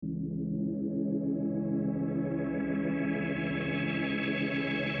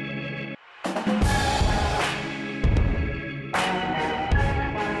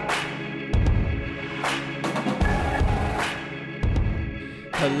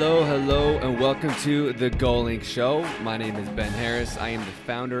Hello, and welcome to the GoalLink Show. My name is Ben Harris. I am the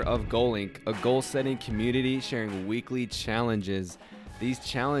founder of GoalLink, a goal-setting community sharing weekly challenges. These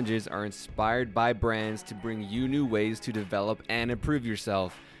challenges are inspired by brands to bring you new ways to develop and improve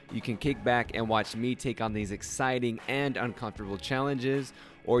yourself. You can kick back and watch me take on these exciting and uncomfortable challenges,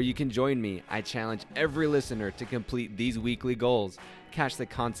 or you can join me. I challenge every listener to complete these weekly goals. Catch the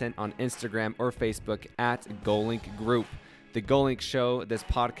content on Instagram or Facebook at GoalLink Group. The GoalLink Show, this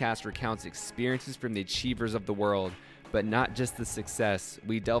podcast recounts experiences from the achievers of the world, but not just the success.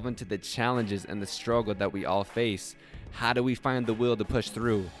 We delve into the challenges and the struggle that we all face. How do we find the will to push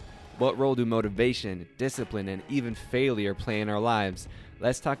through? What role do motivation, discipline, and even failure play in our lives?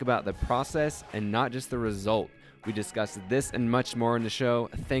 Let's talk about the process and not just the result. We discuss this and much more in the show.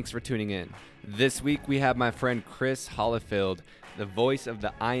 Thanks for tuning in. This week, we have my friend Chris Hollifield, the voice of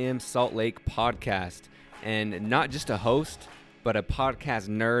the I Am Salt Lake podcast. And not just a host, but a podcast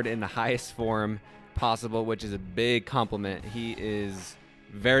nerd in the highest form possible, which is a big compliment. He is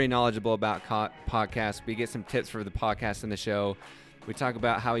very knowledgeable about podcasts. We get some tips for the podcast in the show. We talk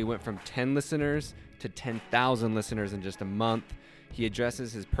about how he went from 10 listeners to 10,000 listeners in just a month. He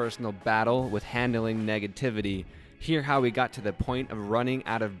addresses his personal battle with handling negativity. Hear how he got to the point of running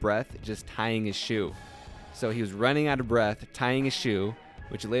out of breath just tying his shoe. So he was running out of breath, tying his shoe,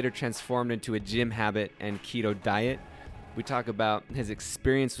 which later transformed into a gym habit and keto diet. We talk about his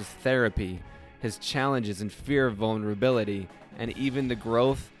experience with therapy, his challenges and fear of vulnerability, and even the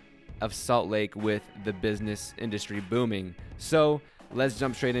growth of Salt Lake with the business industry booming. So let's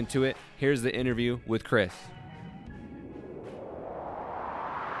jump straight into it. Here's the interview with Chris.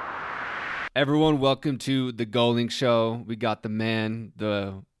 Everyone, welcome to the GoalLink Show. We got the man,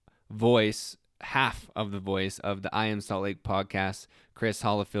 the voice, half of the voice of the I Am Salt Lake podcast, Chris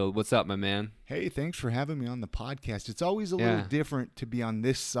Hollifield. What's up, my man? Hey, thanks for having me on the podcast. It's always a little different to be on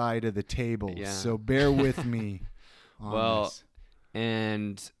this side of the table, so bear with me on this.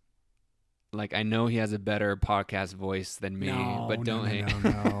 And like, I know he has a better podcast voice than me, but don't hate.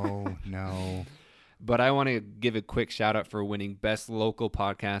 No. But I want to give a quick shout out for winning Best Local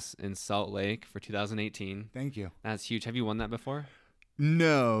Podcast in Salt Lake for 2018. Thank you. That's huge. Have you won that before?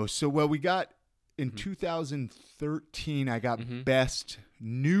 No. So, we got in 2013, I got Best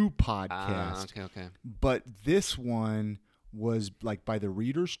New Podcast. Okay. But this one was like by the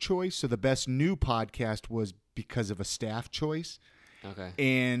reader's choice. So the Best New Podcast was because of a staff choice. Okay.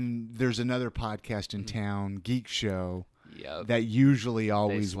 And there's another podcast in town, Geek Show, that usually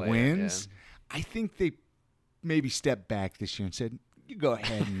always wins. I think they maybe stepped back this year and said, you go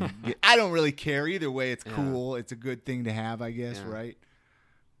ahead and I don't really care. Either way, it's cool. It's a good thing to have, I guess, right?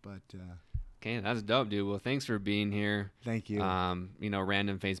 But okay, that's dope, dude. Well, thanks for being here. Thank you.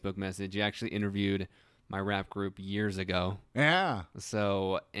 Random Facebook message. You actually interviewed my rap group years ago. Yeah.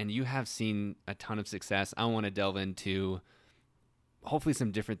 So, and you have seen a ton of success. I want to delve into hopefully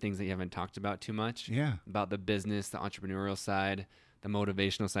some different things that you haven't talked about too much. Yeah. About the business, the entrepreneurial side, the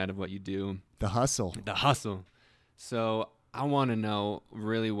motivational side of what you do. The hustle. So I want to know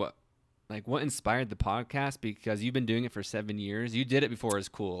really what inspired the podcast, because you've been doing it for 7 years. You did it before it was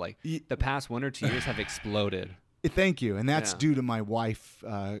cool. Like the past 1 or 2 years have exploded. Thank you. And that's due to my wife,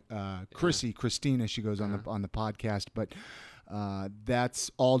 Christina. She goes on the podcast, but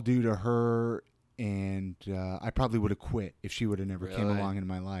that's all due to her. And I probably would have quit if she would have never came along in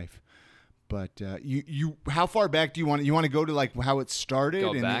my life. But you, how far back do you want to go to, like how it started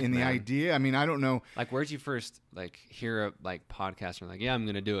and the idea? I mean, I don't know. Like, where'd you first hear a podcast and I'm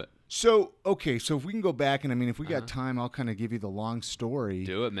going to do it? So if we can go back, and I mean, if we got time, I'll kind of give you the long story.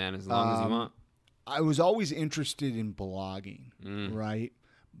 Do it, man, as long as you want. I was always interested in blogging, right?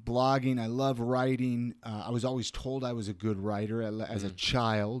 Blogging. I love writing. I was always told I was a good writer as a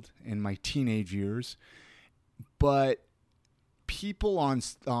child in my teenage years, but people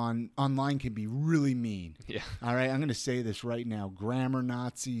online can be really mean. Yeah. All right. I'm going to say this right now. Grammar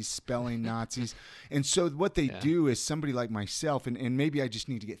Nazis, spelling Nazis. And so what they do is somebody like myself, and maybe I just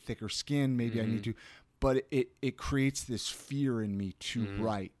need to get thicker skin. Maybe I need to, but it creates this fear in me to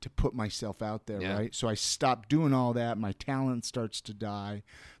write, to put myself out there. Right. So I stopped doing all that. My talent starts to die,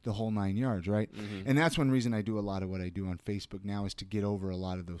 the whole 9 yards. Right. And that's one reason I do a lot of what I do on Facebook now, is to get over a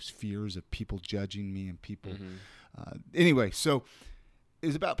lot of those fears of people judging me and people. Anyway, so it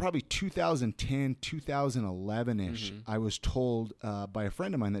was about probably 2010, 2011-ish. I was told by a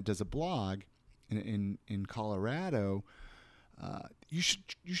friend of mine that does a blog in Colorado, you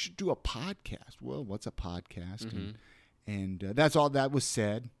should do a podcast. Well, what's a podcast? And that's all that was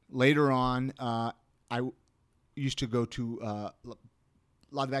said. Later on, I used to go to a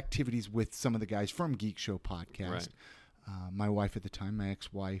lot of activities with some of the guys from Geek Show podcast. my wife at the time, my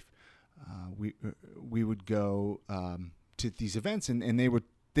ex-wife, we would go to these events, and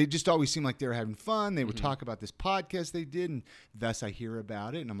they just always seemed like they were having fun. They would talk about this podcast they did, and thus I hear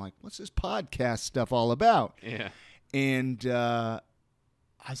about it, and I'm like, what's this podcast stuff all about? Yeah. And I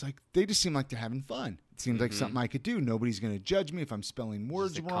was like, they just seem like they're having fun. It seems like something I could do. Nobody's going to judge me if I'm spelling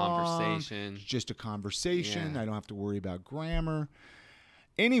words Just a wrong. conversation. It's just a conversation. Yeah. I don't have to worry about grammar.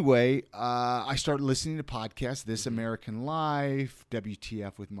 Anyway, I started listening to podcasts, This American Life,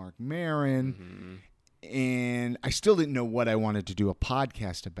 WTF with Mark Maron, and I still didn't know what I wanted to do a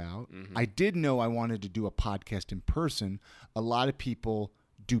podcast about. I did know I wanted to do a podcast in person. A lot of people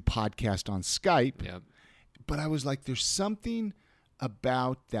do podcast on Skype, but I was like, there's something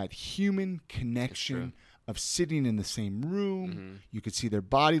about that human connection of sitting in the same room. You could see their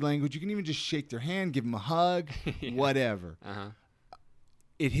body language. You can even just shake their hand, give them a hug, whatever.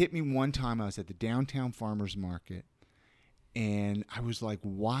 It hit me one time. I was at the downtown farmers market, and I was like,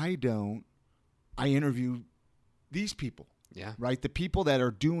 why don't I interview these people? Yeah. Right? The people that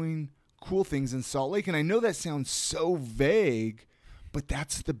are doing cool things in Salt Lake. And I know that sounds so vague, but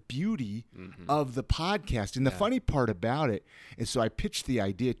that's the beauty of the podcast. And the funny part about it is, so I pitched the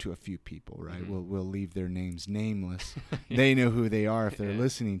idea to a few people, right? We'll leave their names nameless. They know who they are if they're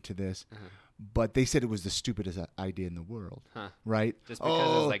listening to this. But they said it was the stupidest idea in the world, right? Just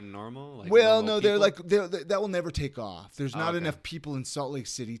because it's like normal? Like well, normal no, they're people? like, that will never take off. There's not enough people in Salt Lake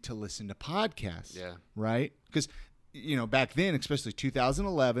City to listen to podcasts, right? Because, back then, especially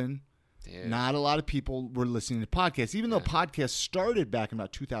 2011, not a lot of people were listening to podcasts. Even though podcasts started back in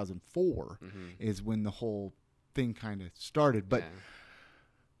about 2004 is when the whole thing kind of started. But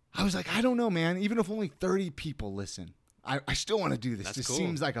I was like, I don't know, man. Even if only 30 people listen, I still want to do this. This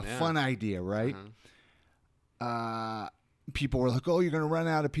seems like a fun idea, right? People were like, oh, you're going to run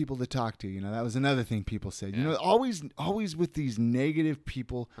out of people to talk to. That was another thing people said. Always with these negative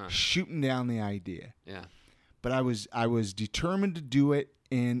people shooting down the idea. Yeah. But I was determined to do it,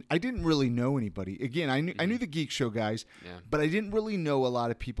 and I didn't really know anybody. Again, I knew the Geek Show guys, but I didn't really know a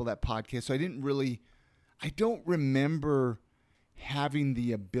lot of people that podcast. So I don't remember having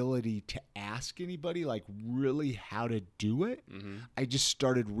the ability to ask anybody like really how to do it. I just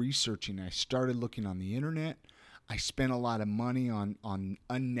started researching. I started looking on the internet. I spent a lot of money on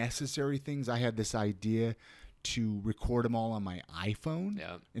unnecessary things. I had this idea to record them all on my iPhone,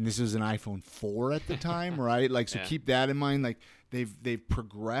 and this was an iPhone 4 at the time, right? Like, so keep that in mind. Like, they've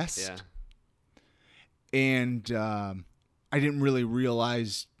progressed, and I didn't really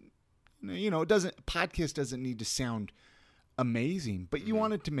realize, podcast doesn't need to sound amazing, but you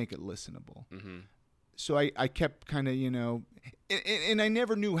wanted to make it listenable. So I kept kind of, and I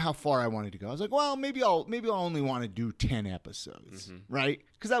never knew how far I wanted to go. I was like, well, maybe I'll only want to do 10 episodes, right?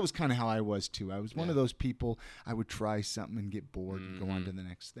 Because that was kind of how I was too. I was one of those people, I would try something and get bored and go on to the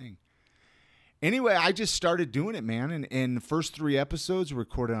next thing. Anyway, I just started doing it, man. And the first 3 episodes were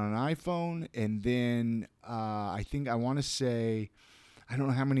recorded on an iPhone. And then I want to say, I don't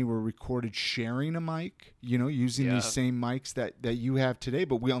know how many were recorded sharing a mic, using these same mics that you have today.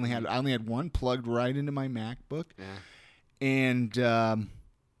 But I only had one plugged right into my MacBook. And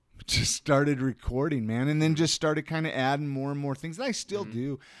just started recording, man. And then just started kind of adding more and more things. And I still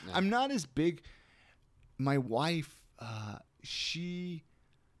do. I'm not as big. My wife,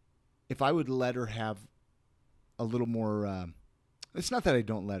 if I would let her have a little more, it's not that I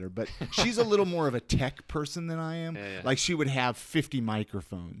don't let her, but she's a little more of a tech person than I am. Like, she would have 50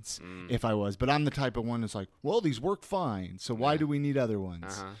 microphones if I was. But I'm the type of one that's like, well, these work fine, so why do we need other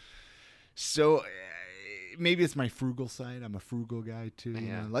ones? So maybe it's my frugal side. I'm a frugal guy too.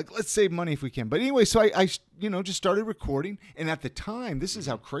 Like, let's save money if we can. But anyway, so I just started recording. And at the time, this is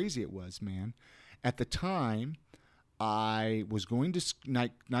how crazy it was, man. At the time, I was going to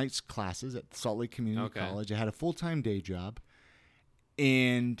nights classes at Salt Lake Community College. I had a full-time day job.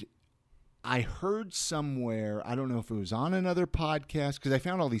 And I heard somewhere, I don't know if it was on another podcast, because I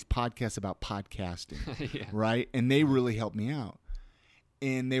found all these podcasts about podcasting, right? And they really helped me out.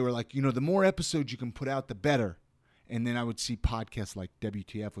 And they were like, the more episodes you can put out, the better. And then I would see podcasts like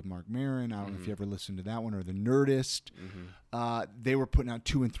WTF with Mark Maron. I don't know if you ever listened to that one, or The Nerdist. They were putting out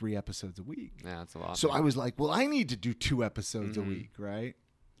 2 and 3 episodes a week. Yeah, that's a lot. So I was like, well, I need to do 2 episodes a week, right?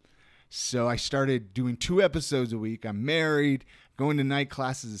 So I started doing 2 episodes a week. I'm married, going to night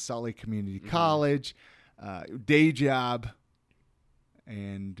classes at Salt Lake Community College, day job.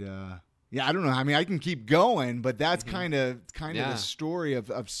 And I don't know. I mean, I can keep going, but that's kind of the story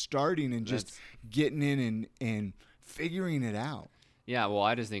of starting and just getting in and figuring it out. Yeah, well,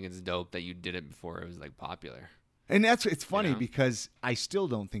 I just think it's dope that you did it before it was like popular. And it's funny because I still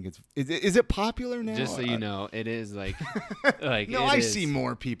don't think is it popular now? Just so you know, it is like no, I see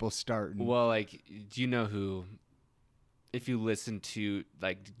more people starting. Well, like, do you know who? If you listen to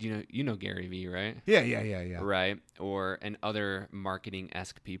you know Gary Vee, right? Yeah. Right, and other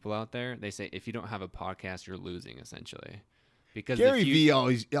marketing-esque people out there, they say if you don't have a podcast, you're losing essentially. Because Gary Vee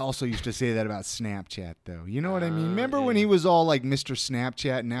also used to say that about Snapchat, though. You know what I mean? Remember when he was all like Mr.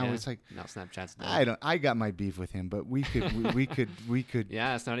 Snapchat? And now it's like now Snapchat's dead. I got my beef with him, but we could.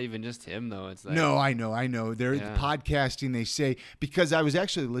 Yeah, it's not even just him though. It's like no, I know. They're podcasting. They say because I was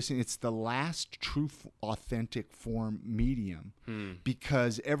actually listening. It's the last true, authentic form medium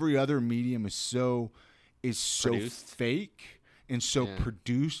because every other medium is so fake. And so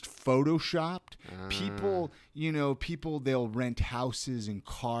produced, photoshopped. People, they'll rent houses and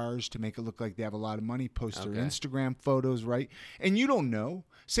cars to make it look like they have a lot of money, post their Instagram photos, right? And you don't know.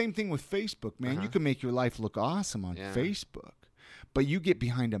 Same thing with Facebook, man. You can make your life look awesome on Facebook. But you get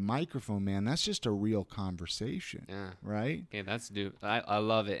behind a microphone, man, that's just a real conversation, right? Okay, I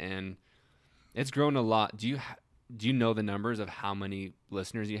love it. And it's grown a lot. Do you know the numbers of how many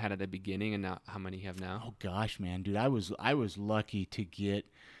listeners you had at the beginning and now how many you have now? Oh gosh, man, dude, I was lucky to get.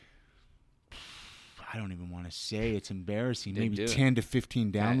 I don't even want to say, it's embarrassing. Dude, maybe 10 to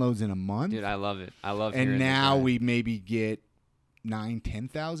 15 downloads in a month. Dude, I love it. I love. And now we maybe get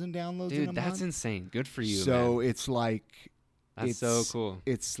 9,000-10,000 downloads in a month. Dude, that's insane. Good for you. So man. It's like. That's so cool.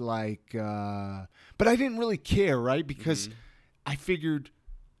 It's like, but I didn't really care, right? Because I figured.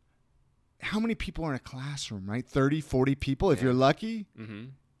 How many people are in a classroom, right? 30, 40 people, if you're lucky. Mm-hmm.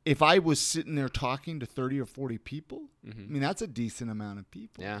 If I was sitting there talking to 30 or 40 people, I mean, that's a decent amount of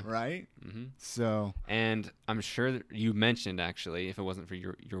people, right? Mm-hmm. So, and I'm sure that you mentioned, actually, if it wasn't for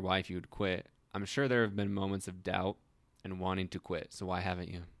your wife, you would quit. I'm sure there have been moments of doubt and wanting to quit. So why haven't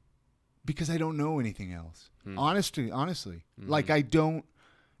you? Because I don't know anything else. Honestly. Like I don't,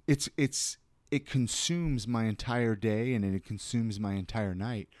 it consumes my entire day and it consumes my entire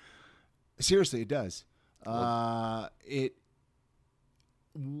night. Seriously, it does. What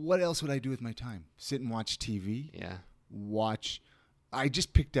else would I do with my time? Sit and watch TV? Yeah. I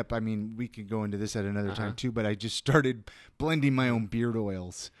just picked up, I mean, we could go into this at another time too, but I just started blending my own beard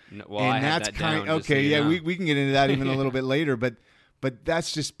oils. No, well, and that's kind of, okay, yeah, we can get into that even a little bit later, but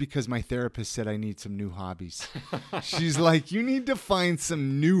that's just because my therapist said I need some new hobbies. She's like, you need to find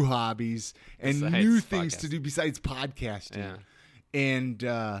some new hobbies and new things to do besides podcasting. Yeah. And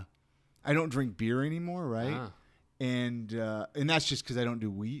I don't drink beer anymore, right? And that's just because I don't do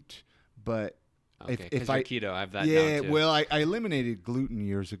wheat. But if you're keto, I have that. Yeah, down too. well, I eliminated gluten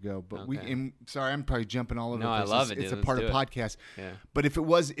years ago. But sorry, I'm probably jumping all over. No, I love it. It's dude. a part of podcast. Yeah. But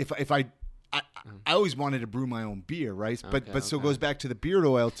if I always wanted to brew my own beer, right? But so it goes back to the beard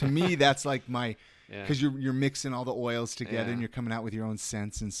oil. To me, that's like my because you're mixing all the oils together and you're coming out with your own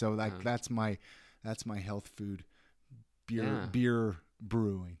scents, and so like that's my health food, beer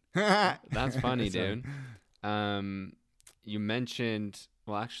brewing. That's funny, dude. You mentioned,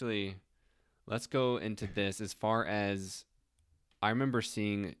 well, actually, let's go into this. As far as I remember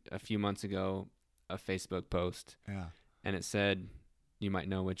seeing a few months ago a Facebook post, and it said, you might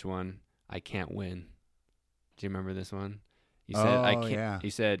know which one, I can't win. Do you remember this one? You said, I can't.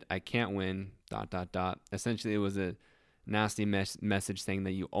 You said, I can't win, ... Essentially, it was a nasty message saying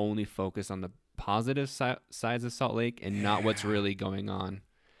that you only focus on the positive sides of Salt Lake and not what's really going on.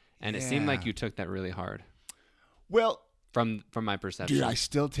 And it seemed like you took that really hard. Well, from my perception, dude, I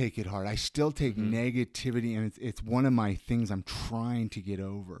still take it hard. I still take negativity, and it's one of my things I'm trying to get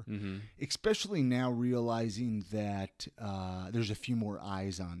over. Especially now realizing that there's a few more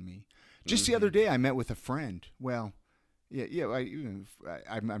eyes on me. Just the other day, I met with a friend. Well,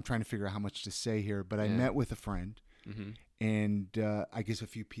 I'm trying to figure out how much to say here, but I met with a friend. And I guess a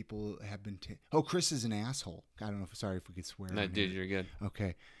few people have been. Chris is an asshole. I don't know. Sorry if we could swear. No, dude, you're good.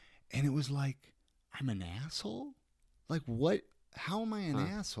 Okay, and it was like, I'm an asshole. Like what? How am I an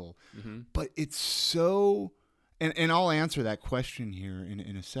asshole? But it's so. And I'll answer that question here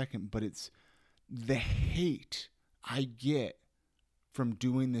in a second. But it's the hate I get from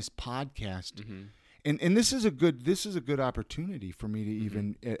doing this podcast. And this is a good opportunity for me to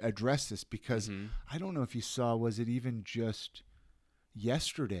even address this because I don't know if you saw, was it even just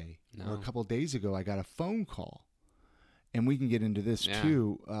yesterday or a couple of days ago, I got a phone call, and we can get into this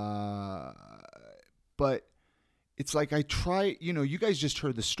too. But it's like I try, you guys just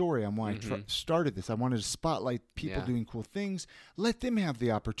heard the story on why I started this. I wanted to spotlight people doing cool things. Let them have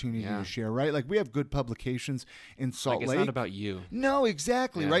the opportunity to share, right? Like we have good publications in Salt Lake. It's not about you. No,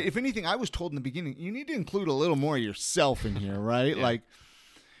 exactly, right? If anything, I was told in the beginning, you need to include a little more of yourself in here, right? Like,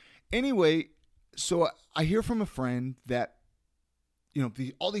 anyway, So I hear from a friend that,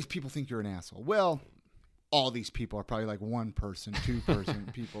 all these people think you're an asshole. Well, all these people are probably like one person,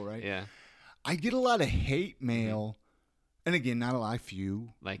 two-person people, right? Yeah. I get a lot of hate mail, and again, not a lot,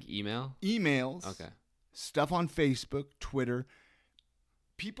 few. Like email? Emails. Okay. Stuff on Facebook, Twitter.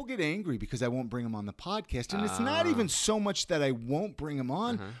 People get angry because I won't bring them on the podcast. And it's not even so much that I won't bring them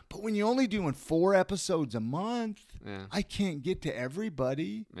on, but when you're only doing 4 episodes a month, I can't get to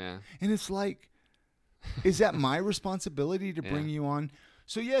everybody. Yeah. And it's like, is that my responsibility to bring you on?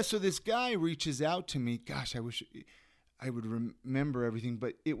 So this guy reaches out to me. Gosh, I wish I would remember everything,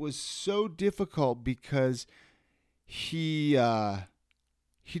 but it was so difficult because he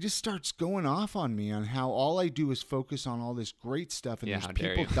just starts going off on me on how all I do is focus on all this great stuff, and there's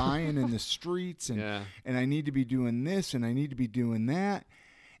people dying in the streets, and I need to be doing this and I need to be doing that.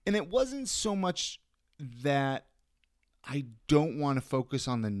 And it wasn't so much that I don't want to focus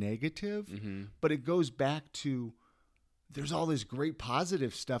on the negative, but it goes back to there's all this great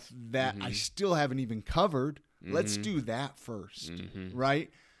positive stuff that I still haven't even covered. Let's do that first,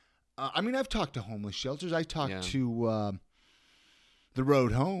 right? I've talked to homeless shelters. I talked to the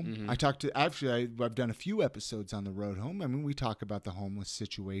road home. I talked to, I've done a few episodes on the road home. We talk about the homeless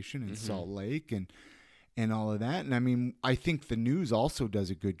situation in Salt Lake and all of that. And I think the news also does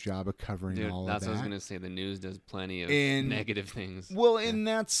a good job of covering all of that. That's what I was going to say. The news does plenty of negative things. Well, and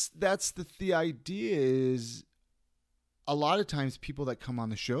that's the idea is a lot of times people that come on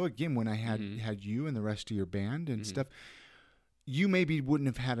the show, again, when I had you and the rest of your band and stuff, you maybe wouldn't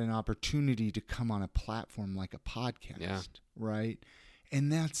have had an opportunity to come on a platform like a podcast, right? And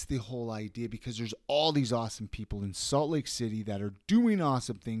that's the whole idea, because there's all these awesome people in Salt Lake City that are doing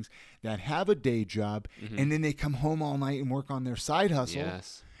awesome things, that have a day job, and then they come home all night and work on their side hustle.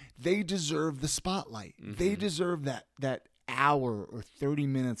 Yes. They deserve the spotlight. They deserve that hour or 30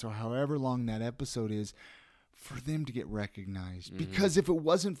 minutes or however long that episode is for them to get recognized. Because if it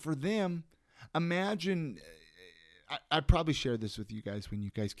wasn't for them, imagine... I probably shared this with you guys when you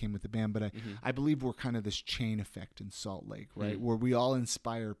guys came with the band, but I believe we're kind of this chain effect in Salt Lake, right? Where we all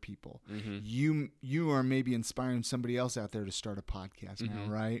inspire people. You are maybe inspiring somebody else out there to start a podcast now,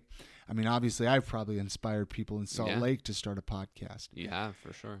 right? Obviously, I've probably inspired people in Salt Lake to start a podcast. Yeah,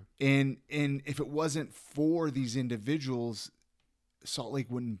 for sure. And if it wasn't for these individuals, Salt Lake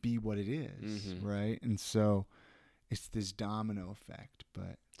wouldn't be what it is, right? And so it's this domino effect,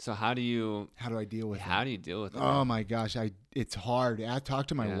 but... So how do I deal with it? How do you deal with it? Oh my gosh, it's hard. I talked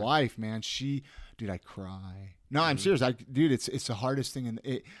to my wife, man. I cry. No, I'm serious. It's the hardest thing, and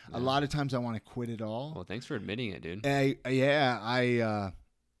a lot of times I want to quit it all. Well, thanks for admitting it, dude. I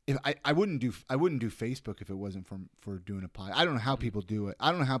wouldn't do Facebook if it wasn't for doing a pod. I don't know how people do it. I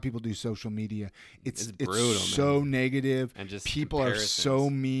don't know how people do social media. It's brutal, it's so negative, and just people are so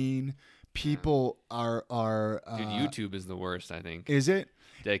mean. People are dude, YouTube is the worst, I think. Is it?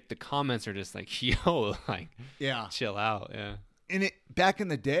 Like the comments are just like, yo, like, chill out. Yeah. And back in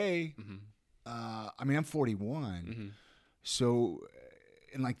the day, I'm 41. So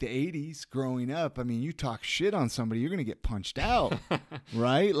in like the 80s growing up, you talk shit on somebody, you're going to get punched out,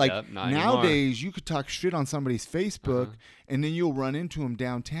 right? Like nowadays you could talk shit on somebody's Facebook and then you'll run into them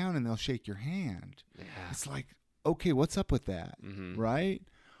downtown and they'll shake your hand. Yeah. It's like, okay, what's up with that? Right?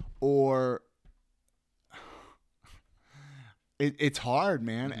 Or it's hard,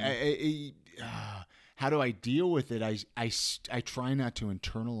 man. How do I deal with it? I try not to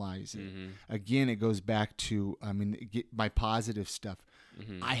internalize it. Again, it goes back to my positive stuff.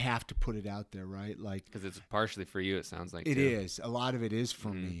 I have to put it out there, right? Like, because it's partially for you. It sounds like it is. A lot of it is for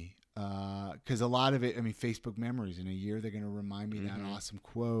me. Because a lot of it, Facebook memories. In a year, they're going to remind me that awesome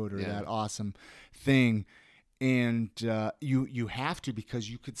quote or that awesome thing. And you have to, because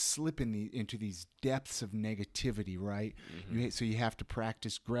you could slip into these depths of negativity, right? So you have to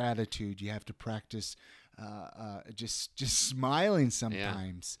practice gratitude. You have to practice just smiling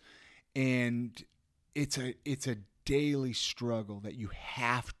sometimes, and it's a daily struggle that you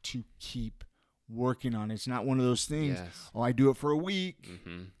have to keep working on. It's not one of those things. Oh, I do it for a week,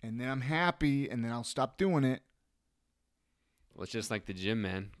 and then I'm happy, and then I'll stop doing it. Well, it's just like the gym,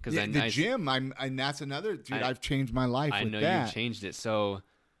 man. Because gym, and that's another, dude. I've changed my life. I know you've changed it. So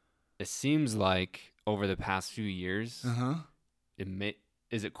it seems like over the past few years,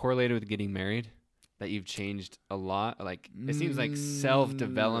 is it correlated with getting married that you've changed a lot? Like it seems like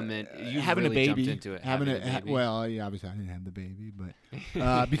self-development. You've having really a baby, jumped into it. Well, yeah, obviously I didn't have the baby,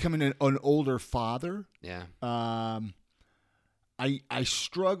 but becoming an older father. Yeah. I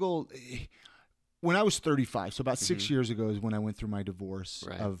struggled. When I was 35, so about 6 years ago is when I went through my divorce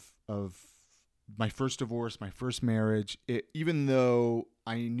of my first divorce, my first marriage, even though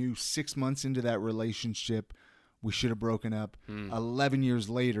I knew 6 months into that relationship we should have broken up, 11 years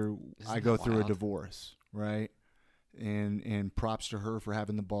later, I go through a divorce, right? And props to her for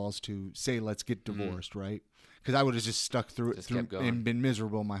having the balls to say, let's get divorced, right? Because I would have just stuck through it and been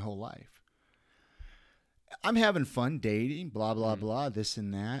miserable my whole life. I'm having fun dating, blah, blah, blah, this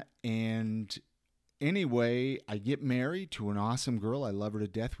and that. And anyway, I get married to an awesome girl. I love her to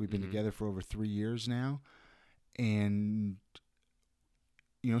death. We've been together for over 3 years now. And,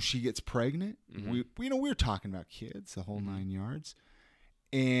 you know, she gets pregnant. We were talking about kids, the whole 9 yards.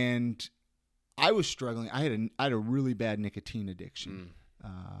 And I was struggling. I had a really bad nicotine addiction.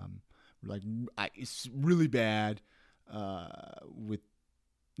 It's really bad with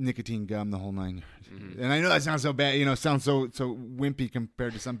nicotine gum, the whole 9 yards. And I know that sounds so bad, you know, sounds so wimpy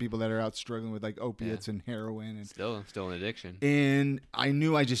compared to some people that are out struggling with like opiates and heroin and still an addiction. And I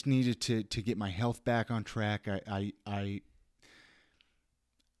knew I just needed to get my health back on track.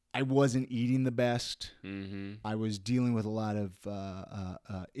 I wasn't eating the best. I was dealing with a lot of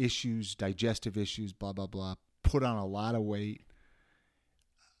issues, digestive issues, blah blah blah. Put on a lot of weight.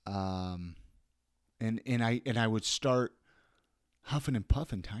 And I would start huffing and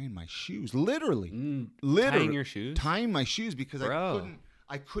puffing, tying my shoes, literally tying your shoes, tying my shoes because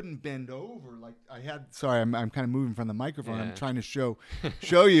I couldn't bend over like I had. Sorry, I'm kind of moving from the microphone. I'm trying to show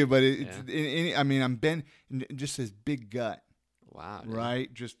you, but I'm bent, just this big gut. Wow, dude.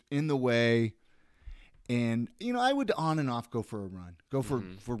 Right, just in the way. And you know, I would on and off go for a run,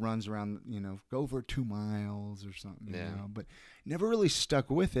 for runs around, you know, go for 2 miles or something, you know, but never really stuck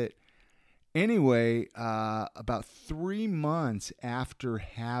with it. Anyway, about 3 months after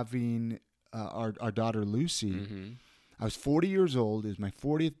having our daughter Lucy, I was 40 years old. It was my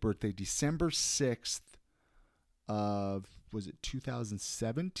 40th birthday, December 6th of, was it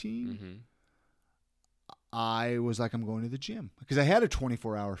 2017? I was like, I'm going to the gym because I had a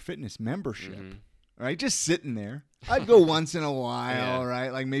 24-hour fitness membership, right? Just sitting there. I'd go once in a while, right?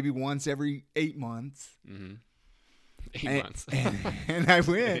 Like maybe once every 8 months. 8 months. And I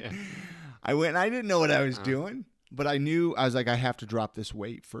went. I went and I didn't know what I was doing, but I knew, I was like, I have to drop this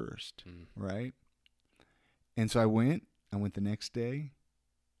weight first, right? And so I went the next day,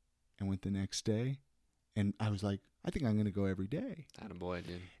 and I was like, I think I'm going to go every day. Attaboy,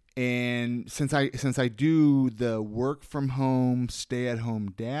 dude. And since I do the work from home, stay at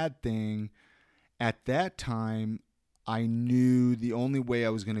home dad thing, at that time, I knew the only way I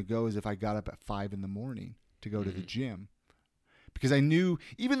was going to go is if I got up at 5 a.m. to go to the gym. Because I knew,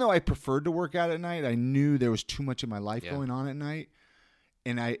 even though I preferred to work out at night, I knew there was too much in my life going on at night,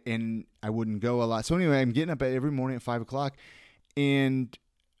 and I wouldn't go a lot. So anyway, I'm getting up every morning at 5 o'clock, and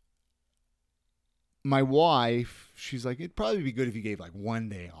my wife, she's like, it'd probably be good if you gave like 1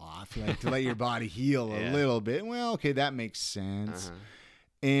 day off, like to let your body heal a little bit. Well, okay, that makes sense.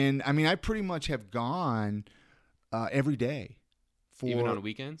 And I mean, I pretty much have gone every day. Even on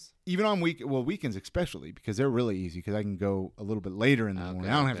weekends? Even on weekends especially, because they're really easy because I can go a little bit later in the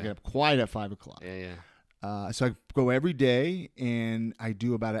morning. I don't have to get up quite at 5 o'clock. So I go every day, and I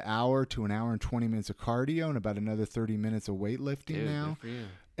do about an hour to an hour and 20 minutes of cardio and about another 30 minutes of weightlifting now. Good for you.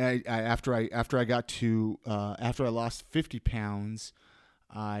 After I lost 50 pounds,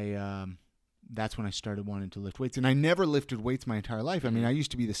 that's when I started wanting to lift weights. And I never lifted weights my entire life. I mean, I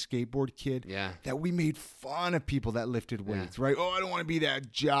used to be the skateboard kid that we made fun of people that lifted weights, right? Oh, I don't want to be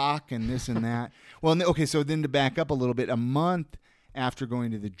that jock and this and that. Well, okay, so then to back up a little bit, a month after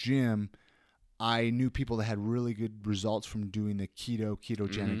going to the gym, I knew people that had really good results from doing the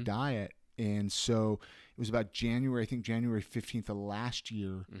ketogenic diet. And so it was about January 15th of last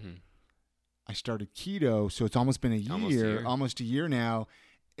year, I started keto. So it's almost been almost a year now.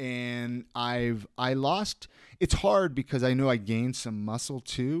 And I lost, it's hard because I know I gained some muscle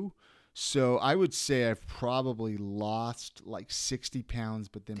too. So I would say I've probably lost like 60 pounds,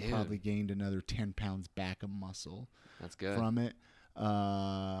 but then probably gained another 10 pounds back of muscle. That's good. From it.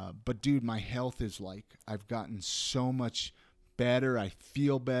 But dude, my health is like, I've gotten so much better. I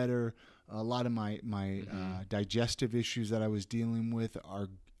feel better. A lot of my digestive issues that I was dealing with are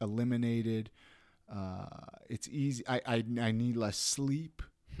eliminated. It's easy. I need less sleep.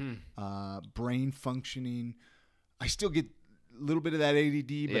 Brain functioning. I still get a little bit of that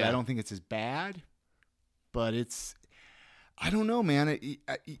ADD, but I don't think it's as bad. But I don't know, man.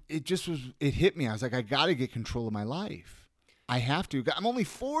 It just was. It hit me. I was like, I got to get control of my life. I have to. I'm only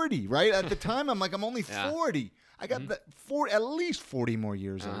 40, right? At the time, I'm like, I'm only 40. I got at least 40 more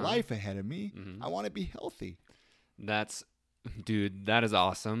years of life ahead of me. I want to be healthy. Dude, that is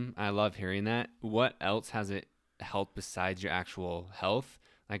awesome. I love hearing that. What else has it helped besides your actual health?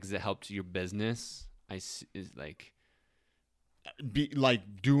 Like, has it helped your business? Is like be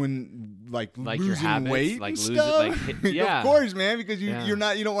like doing like your losing habits, weight like and lose it, stuff. like yeah, of course, man, because Yeah. you're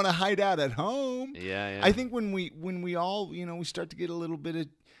not, you don't want to hide out at home. yeah. I think when we all, you know, we start to get a little bit of,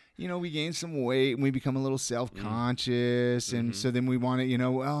 you know, we gain some weight and we become a little self-conscious, and so then we want to, you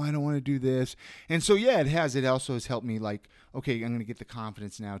know, oh, I don't want to do this, and so yeah, it also has helped me, like, okay, I'm going to get the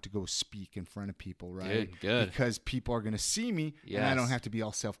confidence now to go speak in front of people, right? Good. Because people are going to see me, and I don't have to be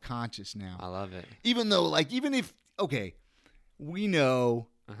all self-conscious now. I love it. Even though, like, even if, okay, we know,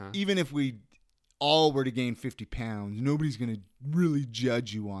 even if we all were to gain 50 pounds, nobody's going to really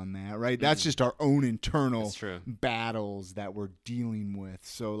judge you on that, right? That's just our own internal battles that we're dealing with.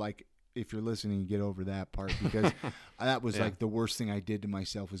 So, like, if you're listening, get over that part, because that was like the worst thing I did to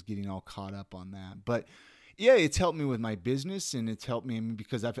myself, was getting all caught up on that. But yeah, it's helped me with my business, and it's helped me, I mean,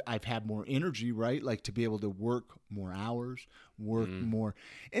 because I've had more energy, right? Like, to be able to work more hours, work more.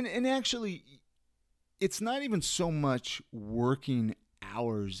 And actually, it's not even so much working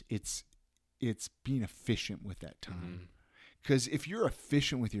hours, it's being efficient with that time. Because if you're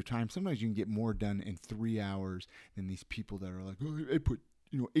efficient with your time, sometimes you can get more done in 3 hours than these people that are like, oh, I put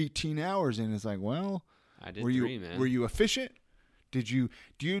 18 hours in. It's like, well, I did 3, man. Were you efficient? Do you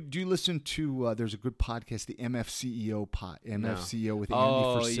listen to? There's a good podcast, the MFCEO MFCEO with Andy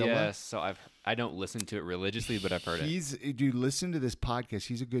Frisella. Oh yes, so I don't listen to it religiously, but I've heard it. Dude, listen to this podcast.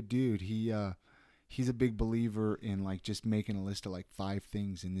 He's a good dude. He's a big believer in, like, just making a list of like 5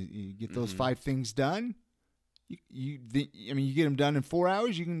 things, and you get those 5 things done. You get them done in 4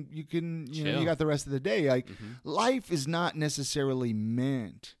 hours. You can you got the rest of the day. Like, life is not necessarily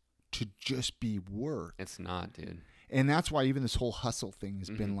meant to just be work. It's not, dude. And that's why even this whole hustle thing has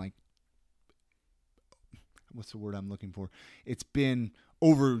been like, what's the word I'm looking for? It's been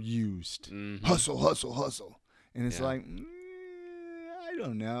overused. Hustle. And it's like, I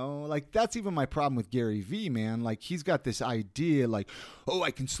don't know. Like, that's even my problem with Gary Vee, man. Like, he's got this idea, like, oh,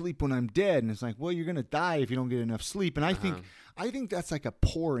 I can sleep when I'm dead. And it's like, well, you're going to die if you don't get enough sleep. And I think that's like a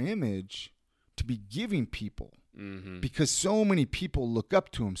poor image to be giving people, because so many people look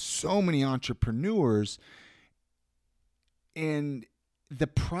up to him, so many entrepreneurs. And the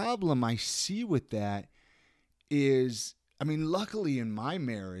problem I see with that is, I mean, luckily in my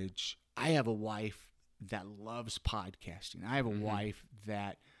marriage, I have a wife that loves podcasting. I have a wife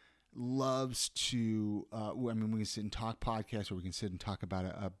that loves to, we can sit and talk podcasts, or we can sit and talk about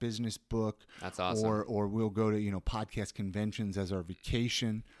a business book. That's awesome. Or we'll go to, podcast conventions as our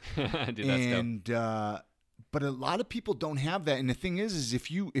vacation. Dude, that's dope. But a lot of people don't have that. And the thing is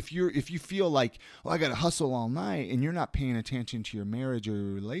if you feel like, I got to hustle all night, and you're not paying attention to your marriage or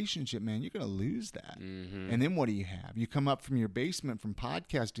your relationship, man, you're going to lose that. And then what do you have? You come up from your basement from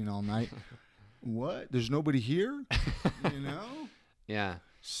podcasting all night. What? There's nobody here? Yeah.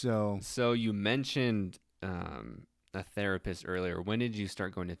 So you mentioned a therapist earlier. When did you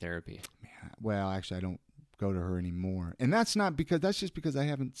start going to therapy? Well, actually, I don't go to her anymore, and that's just because I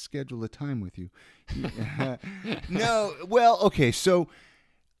haven't scheduled a time with you. No, well, okay, so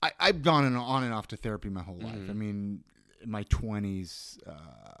I've gone on and off to therapy my whole life. I mean, in my 20s,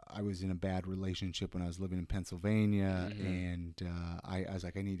 I was in a bad relationship when I was living in Pennsylvania, and I was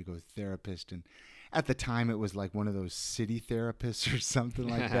like, I need to go to a therapist. And at the time, it was like one of those city therapists or something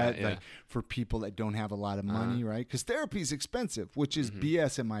like that, like for people that don't have a lot of money, right? Because therapy is expensive, which is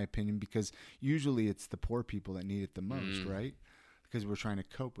BS in my opinion, because usually it's the poor people that need it the most, right? Because we're trying to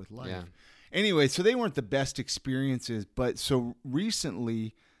cope with life. Yeah. Anyway, so they weren't the best experiences, but so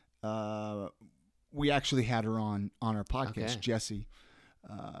recently, we actually had her on our podcast, Jessie,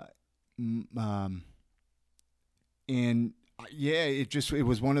 and it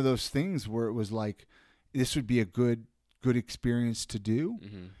was one of those things where it was like, this would be a good experience to do,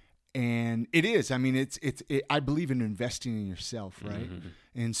 and it is. I mean, I believe in investing in yourself, right?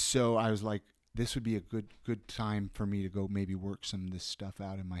 And so I was like, this would be a good time for me to go maybe work some of this stuff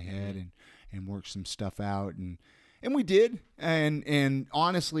out in my head and work some stuff out, and we did, and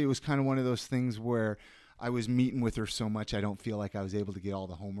honestly, it was kind of one of those things where I was meeting with her so much, I don't feel like I was able to get all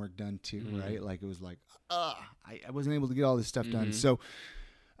the homework done too, right? Like, it was like, I wasn't able to get all this stuff done. So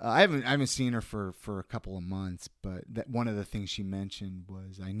I haven't seen her for a couple of months, but that one of the things she mentioned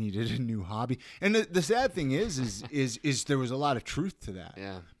was I needed a new hobby. And the sad thing is there was a lot of truth to that.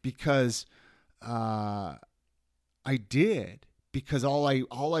 Yeah. Because I did, because all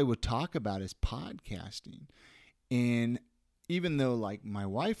I would talk about is podcasting. And even though, like, my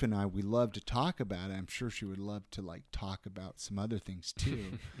wife and I, we love to talk about it, I'm sure she would love to, like, talk about some other things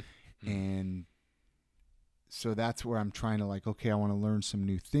too. And So that's where I'm trying to like, okay, I want to learn some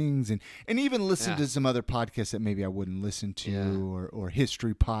new things and even listen to some other podcasts that maybe I wouldn't listen to or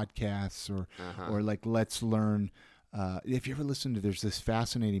history podcasts or like Let's Learn. If you ever listen to, there's this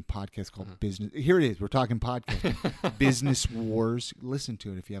fascinating podcast called Business. Here it is. We're talking podcast. Business Wars. Listen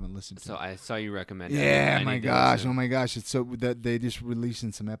to it if you haven't listened to it. So I saw you recommend it. Yeah, oh my gosh. It's so that they just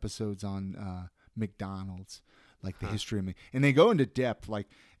releasing some episodes on McDonald's, like the history of and they go into depth, like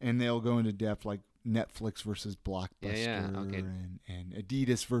Netflix versus Blockbuster and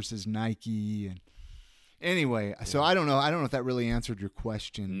Adidas versus Nike and anyway, so I don't know if that really answered your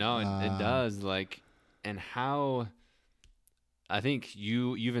question. No, it does. Like, and how I think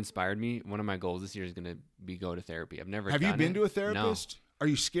you've inspired me. One of my goals this year is going to be go to therapy. I've never Have you been to a No. therapist? Are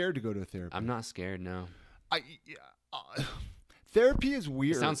you scared to go to a therapist? I'm not scared, no. Therapy is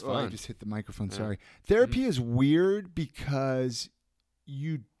weird. It sounds fun. I just hit the microphone, sorry. Therapy is weird because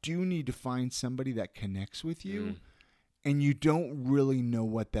you do need to find somebody that connects with you, and you don't really know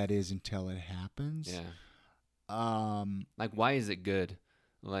what that is until it happens. Yeah. Like, why is it good?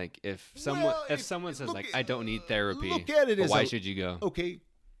 Like, if someone says, like, I don't need therapy, look at it as why should you go? Okay,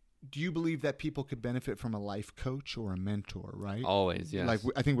 do you believe that people could benefit from a life coach or a mentor, right? Always, yes. Like,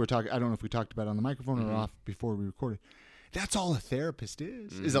 I think we're talking, I don't know if we talked about it on the microphone or off before we recorded. That's all a therapist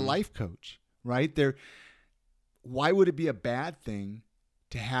is a life coach, right? Why would it be a bad thing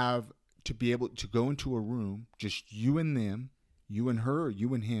to be able to go into a room, just you and them, you and her,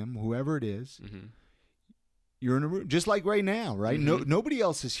 you and him, whoever it is. You're in a room, just like right now, right? Nobody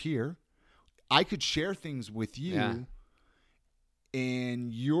else is here. I could share things with you,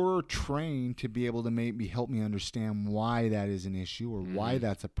 and you're trained to be able to maybe help me understand why that is an issue or why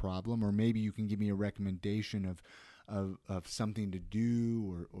that's a problem, or maybe you can give me a recommendation of something to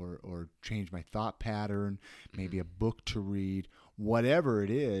do or change my thought pattern, maybe a book to read, whatever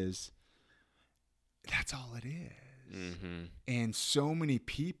it is. That's all it is. And so many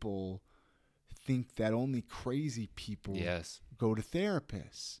people think that only crazy people go to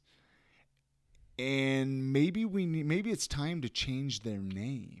therapists. And maybe it's time to change their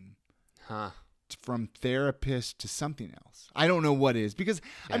name. From therapist to something else. I don't know what it is because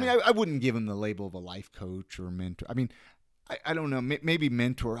I mean I wouldn't give them the label of a life coach or a mentor. I mean I don't know, maybe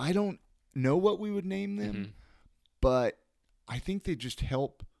mentor. I don't know what we would name them, but I think they just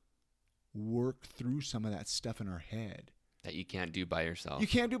help work through some of that stuff in our head that you can't do by yourself. You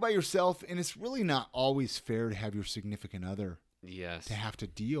can't do by yourself, and it's really not always fair to have your significant other to have to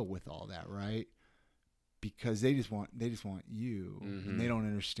deal with all that, right? Because they just want you, and they don't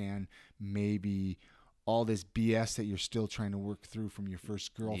understand maybe all this BS that you're still trying to work through from your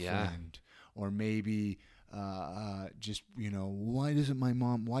first girlfriend, or maybe just why did my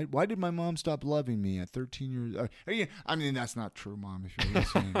mom stop loving me at 13 years? I mean that's not true, Mom, if you're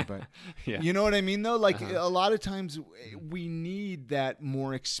listening, but you know what I mean though. Like a lot of times we need that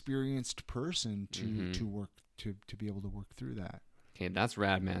more experienced person to work to be able to work through that. Okay, that's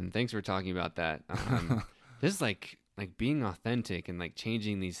rad, man. Thanks for talking about that. This is like being authentic and like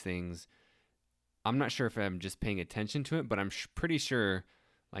changing these things. I'm not sure if I'm just paying attention to it, but I'm pretty sure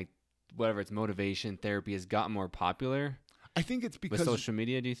like whatever it's motivation therapy has gotten more popular. I think it's because with social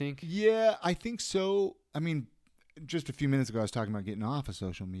media. Do you think? Yeah, I think so. I mean, just a few minutes ago I was talking about getting off of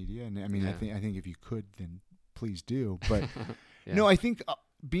social media, and I mean I think if you could, then please do. But no, I think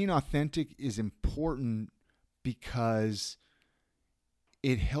being authentic is important because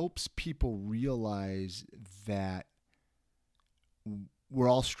it helps people realize that we're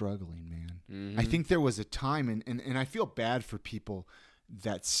all struggling, man. I think there was a time, and I feel bad for people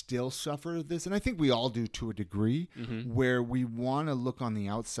that still suffer this, and I think we all do to a degree, where we want to look on the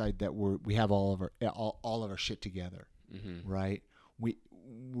outside that we have all of our shit together, right?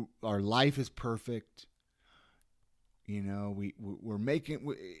 Our life is perfect. We're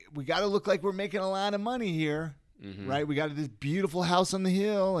making we got to look like we're making a lot of money here. Right? We got this beautiful house on the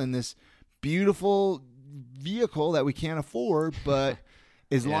hill and this beautiful vehicle that we can't afford, but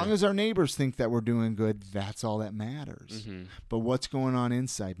as long as our neighbors think that we're doing good, that's all that matters. But what's going on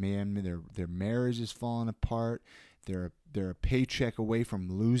inside, man? Their marriage is falling apart. They're a paycheck away from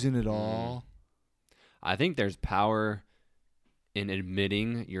losing it all. I think there's power in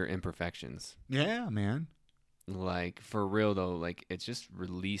admitting your imperfections. Yeah, man. Like, for real though, like it just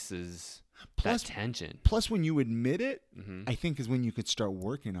releases that tension. Plus, when you admit it, I think is when you could start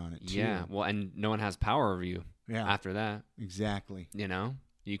working on it too. Yeah, well, and no one has power over you after that. Exactly.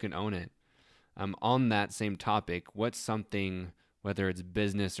 You can own it. On that same topic, what's something, whether it's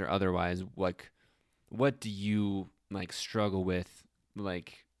business or otherwise, like, what do you like struggle with,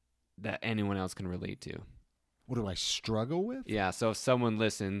 like, that anyone else can relate to? What do I struggle with? Yeah, so if someone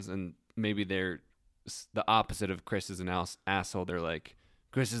listens and maybe they're the opposite of Chris is an asshole. They're like,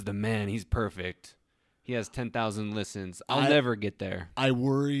 Chris is the man. He's perfect. He has 10,000 listens. I'll never get there. I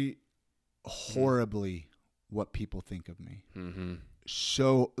worry horribly what people think of me. Mm-hmm.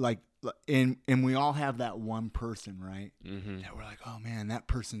 So like, and we all have that one person, right? Mm-hmm. That we're like, oh man, that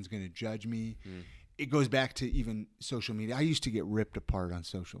person's going to judge me. Mm. It goes back to even social media. I used to get ripped apart on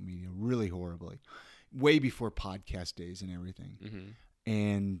social media really horribly, way before podcast days and everything. Mm-hmm.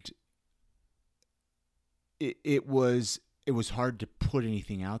 And it was hard to put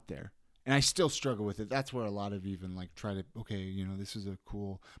anything out there. And I still struggle with it. That's where a lot of even like try to, okay, you know, this is a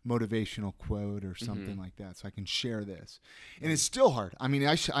cool motivational quote or something like that, so I can share this. And it's still hard. I mean,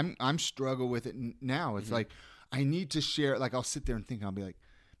 I'm struggle with it now. It's like I need to share. Like I'll sit there and think, I'll be like,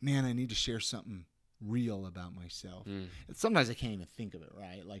 man, I need to share something real about myself. And sometimes I can't even think of it,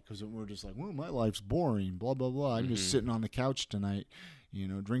 right? Like because we're just like, well, my life's boring, blah blah blah. I'm just sitting on the couch tonight, you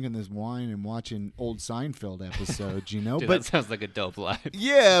know, drinking this wine and watching old Seinfeld episodes, you know. Dude, but that sounds like a dope life.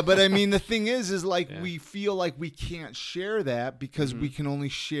 Yeah, but I mean, the thing is like we feel like we can't share that because we can only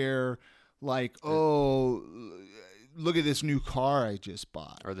share like, oh, look at this new car I just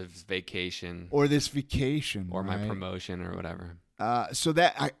bought, or this vacation, or my promotion, or whatever. So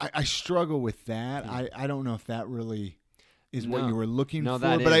that I struggle with that. I don't know if that really is what you were looking for,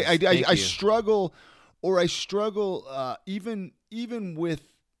 that but is. I struggle. Or I struggle even with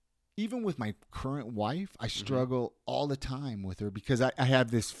my current wife. I struggle all the time with her because I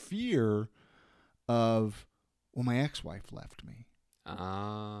have this fear of, well, my ex-wife left me.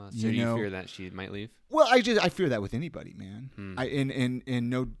 So you fear that she might leave? Well, I fear that with anybody, man.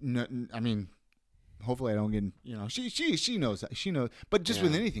 I mean, hopefully I don't get. You know, she knows that. She knows, but just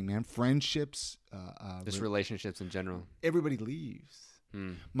with anything, man, friendships, just relationships in general. Everybody leaves.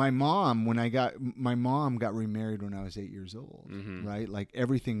 My mom got remarried when I was 8 years old, right? Like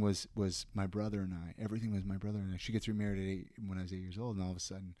everything was my brother and I. Everything was my brother and I. She gets remarried when I was 8 years old, and all of a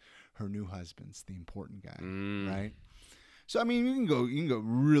sudden, her new husband's the important guy, right? So I mean, you can go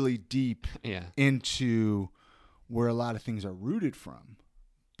really deep into where a lot of things are rooted from,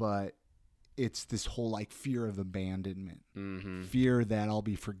 but it's this whole like fear of abandonment, fear that I'll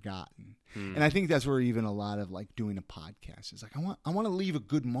be forgotten. And I think that's where even a lot of like doing a podcast is like, I want to leave a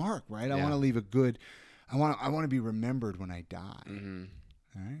good mark, right? I want to leave a good, I want to be remembered when I die. All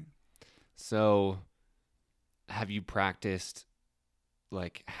right. So have you practiced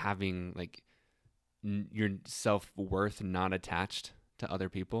like having like your self-worth not attached to other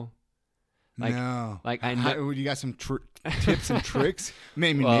people? Like, no. Like I know you got some tips and tricks.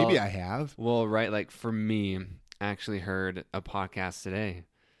 Maybe I have. Well, right. Like for me, I actually heard a podcast today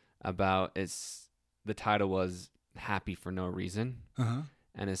about the title was "Happy for No Reason,"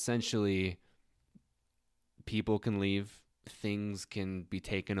 and essentially, people can leave, things can be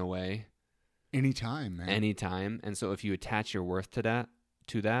taken away, anytime, man. Anytime, and so if you attach your worth to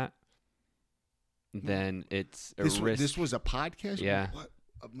that, then it's a risk. This was a podcast. Yeah. What?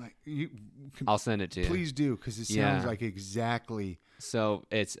 I'll send it to you. Please do, because it sounds like exactly. So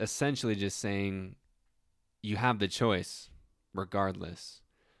it's essentially just saying you have the choice regardless.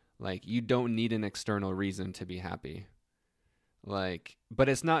 Like you don't need an external reason to be happy. Like, but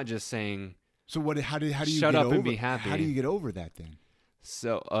it's not just saying. So what? How do you shut get up over, and be happy? How do you get over that then?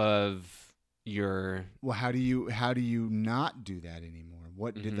 So how do you not do that anymore?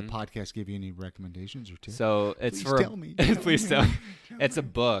 What did the podcast give you any recommendations or tips? So it's please tell me. Please tell me. It's a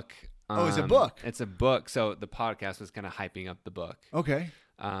book. It's a book. It's a book. So the podcast was kind of hyping up the book. Okay.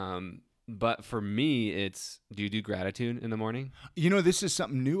 But for me, do you do gratitude in the morning? You know, this is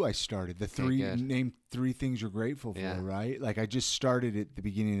something new I started. Name three things you're grateful for, right? Like I just started at the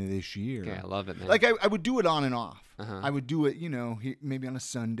beginning of this year. Okay, I love it, man. Like I would do it on and off. I would do it, you know, maybe on a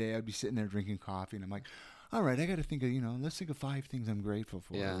Sunday. I'd be sitting there drinking coffee, and I'm like, all right, I got to think of, let's think of 5 things I'm grateful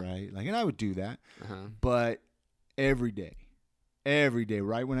for, right? Like, and I would do that, but every day,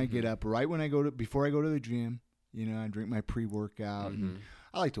 right when I get up, right when before I go to the gym, I drink my pre-workout, and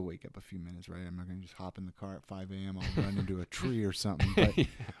I like to wake up a few minutes, right? I'm not going to just hop in the car at 5 a.m. I'll run into a tree or something,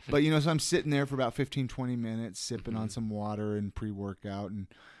 but so I'm sitting there for about 15, 20 minutes, sipping on some water and pre-workout, and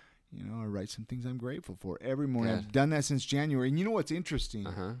I write some things I'm grateful for every morning. Good. I've done that since January. And you know what's interesting?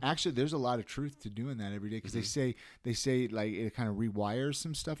 Actually, there's a lot of truth to doing that every day because they say like it kind of rewires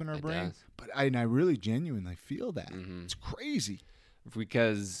some stuff in our brain. Does. But I really genuinely feel that. It's crazy.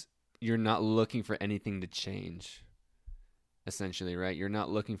 Because you're not looking for anything to change, essentially, right? You're not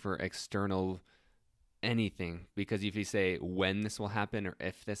looking for external anything because if you say when this will happen or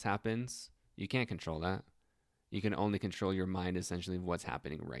if this happens, you can't control that. You can only control your mind, essentially, of what's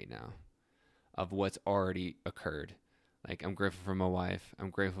happening right now, of what's already occurred. Like, I'm grateful for my wife. I'm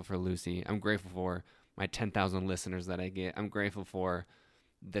grateful for Lucy. I'm grateful for my 10,000 listeners that I get. I'm grateful for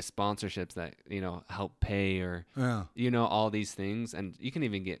the sponsorships that, help pay or, all these things. And you can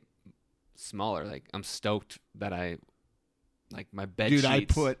even get smaller. Like, I'm stoked that my bed Dude,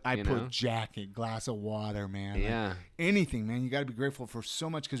 sheets. I put jacket, glass of water, man. Yeah. Like, anything, man. You got to be grateful for so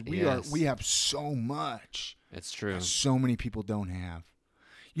much because we have so much. It's true. So many people don't have.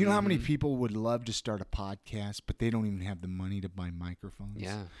 You know how many people would love to start a podcast, but they don't even have the money to buy microphones?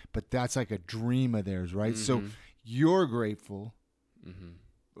 Yeah. But that's like a dream of theirs, right? So you're grateful,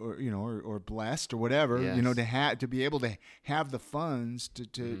 or blessed or whatever, to be able to have the funds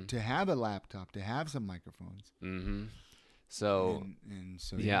to have a laptop, to have some microphones. Mm-hmm. So,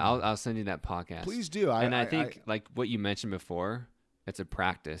 so I'll send you that podcast. Please do. I think like what you mentioned before, it's a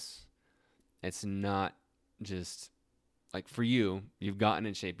practice. It's not just like for you, you've gotten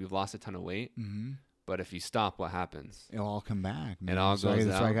in shape, you've lost a ton of weight, but if you stop, what happens? It'll all come back, man. It all goes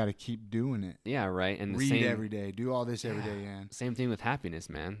out. So I got to keep doing it. Yeah, right. And read every day, do all this every day, man. Same thing with happiness,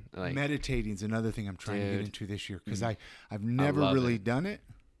 man. Like meditating is another thing I'm trying to get into this year because I've never really done it,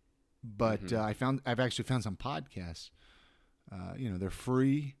 but I've actually found some podcasts. They're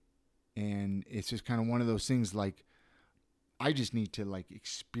free, and it's just kind of one of those things. Like, I just need to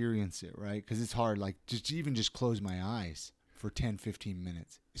experience it, right? Because it's hard. Like, just close my eyes for 10, 15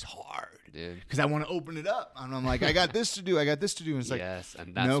 minutes. It's hard, dude. Because I want to open it up, and I'm like, I got this to do. And it's like, yes,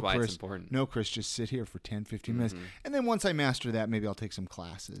 and that's why Chris, it's important. No, Chris, just sit here for 10, 15 minutes, and then once I master that, maybe I'll take some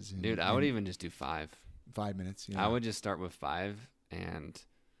classes. Dude, I would even just do 5. 5 minutes. I would just start with 5 and.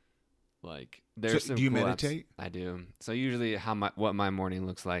 There's some do you cool meditate? Apps. I do. So usually what my morning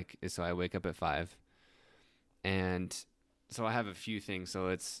looks like is I wake up at 5, and so I have a few things. So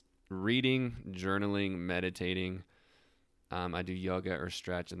it's reading, journaling, meditating. I do yoga or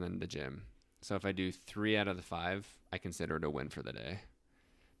stretch, and then the gym. So if I do 3 out of the 5, I consider it a win for the day,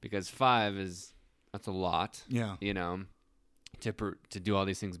 because 5 that's a lot. Yeah. To do all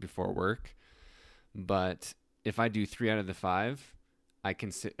these things before work, but if I do 3 out of the 5.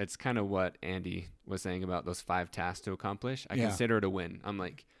 It's kind of what Andy was saying about those 5 tasks to accomplish. I consider it a win. I'm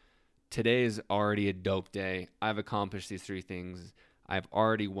like, today is already a dope day. I've accomplished these 3 things. I've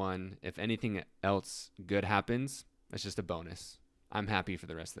already won. If anything else good happens, it's just a bonus. I'm happy for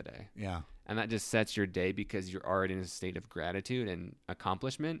the rest of the day. Yeah. And that just sets your day because you're already in a state of gratitude and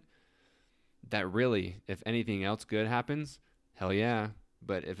accomplishment that really, if anything else good happens, hell yeah.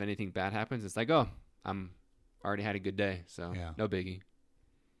 But if anything bad happens, it's like, I'm already had a good day. So no biggie.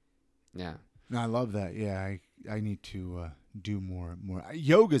 Yeah. No, I love that. Yeah, I need to do more.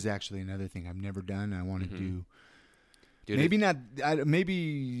 Yoga is actually another thing I've never done. I want to do. Dude,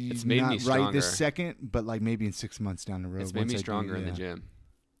 maybe it's made me stronger. Right this second, but maybe in 6 months down the road. It's made me stronger in the gym,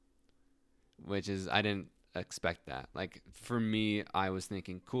 which is I didn't expect that. Like for me, I was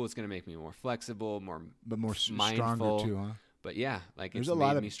thinking, cool, it's gonna make me more flexible, more mindful, stronger too, huh? But yeah, it's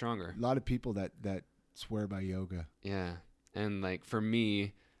made me stronger. A lot of people that swear by yoga. Yeah, and for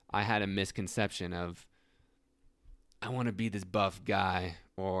me. I had a misconception of I want to be this buff guy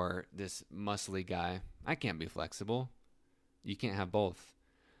or this muscly guy. I can't be flexible. You can't have both.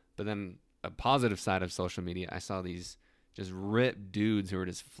 But then a positive side of social media, I saw these just ripped dudes who are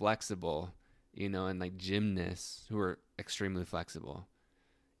just flexible, and gymnasts who are extremely flexible.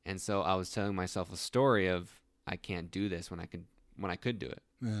 And so I was telling myself a story of I can't do this when I could do it.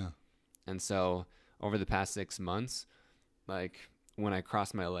 Yeah. And so over the past 6 months, when I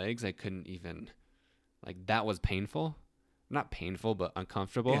crossed my legs, I couldn't even, that was painful. Not painful, but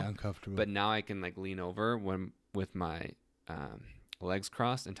uncomfortable. Yeah, uncomfortable. But now I can, lean over with my legs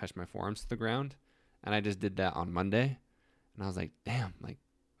crossed and touch my forearms to the ground. And I just did that on Monday. And I was like, damn,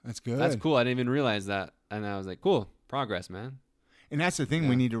 that's good. That's cool. I didn't even realize that. And I was like, cool, progress, man. And that's the thing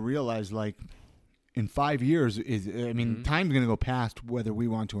we need to realize, in 5 years time's going to go past whether we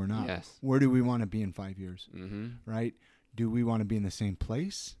want to or not. Yes. Where do we want to be in 5 years? Mm-hmm. Right? Do we want to be in the same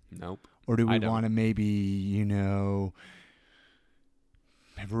place? Nope. Or do we want to maybe,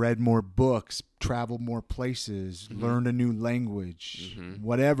 have read more books, traveled more places, learned a new language,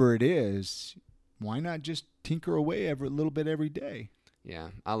 whatever it is? Why not just tinker away a little bit every day? Yeah,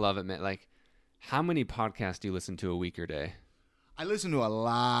 I love it, man. How many podcasts do you listen to a week or day? I listen to a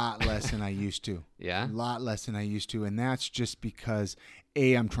lot less than I used to. Yeah? A lot less than I used to. And that's just because,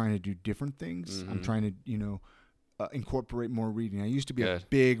 I'm trying to do different things. I'm trying to, incorporate more reading. I used to be a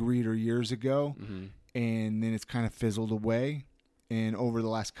big reader years ago, and then it's kind of fizzled away. And over the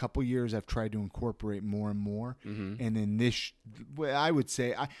last couple years, I've tried to incorporate more and more. And then I would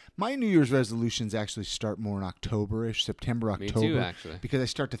say, my New Year's resolutions actually start more in October-ish, September, October. Me too, actually. Because I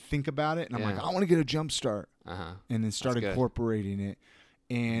start to think about it, and I'm like, I want to get a jump start. And then start incorporating it.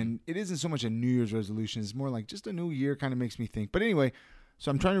 And it isn't so much a New Year's resolution. It's more like just a new year kind of makes me think. But anyway, so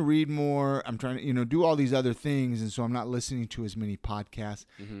I'm trying to read more. I'm trying to, do all these other things. And so I'm not listening to as many podcasts.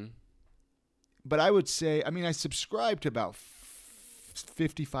 Mm-hmm. But I would say, I subscribe to about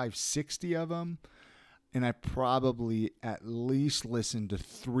 55, 60 of them. And I probably at least listen to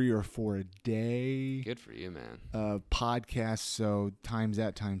 3 or 4 a day. Good for you, man. Podcasts. So times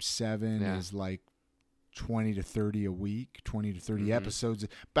 7 is like 20 to 30 a week, 20 to 30 episodes,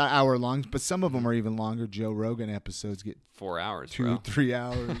 about hour long. But some of them are even longer. Joe Rogan episodes get 4 hours, 2-3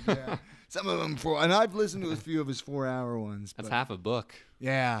 hours. Yeah. Some of them 4. And I've listened to a few of his 4-hour ones. That's half a book.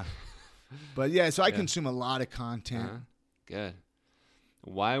 Yeah. But yeah, so I consume a lot of content. Good.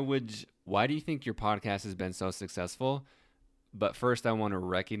 Why do you think your podcast has been so successful? But first, I want to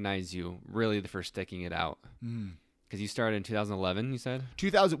recognize you really for sticking it out. Because you started in 2011, you said?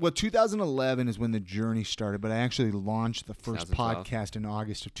 2011 is when the journey started, but I actually launched the first podcast in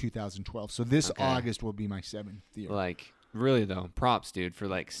August of 2012. So this August will be my 7th year. Like, really, though, props, dude, for,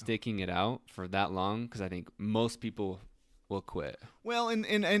 like, sticking it out for that long, because I think most people will quit. Well, and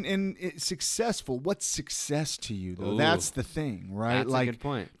it's successful. What's success to you, though? Ooh, that's the thing, right? That's a good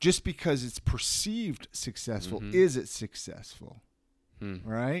point. Just because it's perceived successful, is it successful?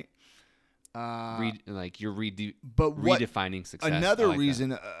 Right? You're redefining success. Another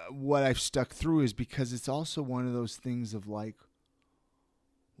reason what I've stuck through is because it's also one of those things of like,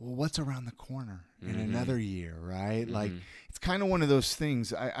 well, what's around the corner in another year, right? Like, it's kind of one of those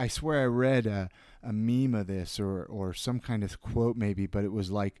things. I swear I read a meme of this or some kind of quote maybe, but it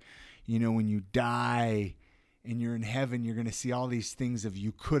was like, when you die and you're in heaven, you're going to see all these things of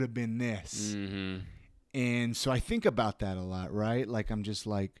you could have been this. And so I think about that a lot, right? Like, I'm just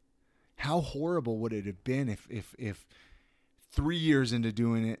like, how horrible would it have been if 3 years into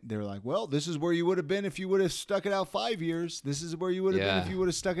doing it, they're like, well, this is where you would have been if you would have stuck it out 5 years. This is where you would have been if you would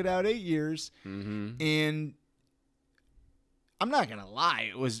have stuck it out 8 years. And I'm not going to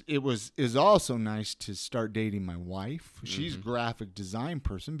lie. It was also nice to start dating my wife. She's a graphic design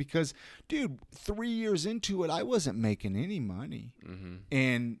person because, dude, 3 years into it, I wasn't making any money.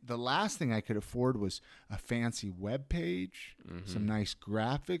 And the last thing I could afford was a fancy web page, some nice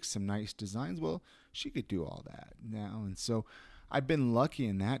graphics, some nice designs. Well, she could do all that now. And so I've been lucky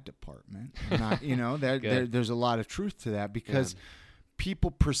in that department. Not, there's a lot of truth to that because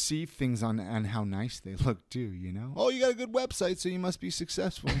people perceive things on how nice they look too, Oh, you got a good website, so you must be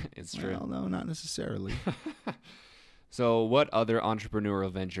successful. It's true. Well, no, not necessarily. So what other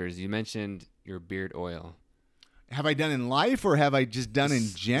entrepreneurial ventures? You mentioned your beard oil. Have I done in life or have I just done in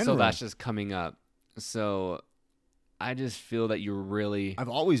general? So that's just coming up. So I just feel that you're really... I've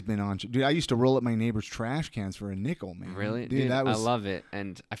always been on... Dude, I used to roll up my neighbor's trash cans for a nickel, man. Really? Dude, I love it.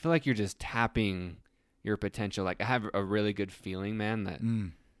 And I feel like you're just tapping your potential. Like, I have a really good feeling, man, that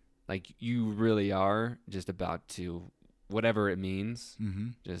like you really are just about to, whatever it means,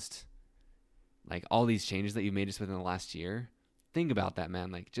 just like all these changes that you made just within the last year. Think about that,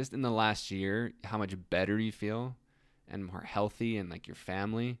 man. Like, just in the last year, how much better you feel and more healthy, and like your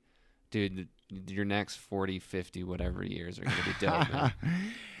family. Dude, your next 40, 50, whatever years are going to be dope, man.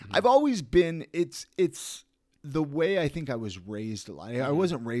 I've always been, it's the way I think I was raised a lot. I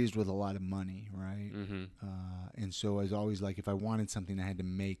wasn't raised with a lot of money, right? And so I was always like, if I wanted something, I had to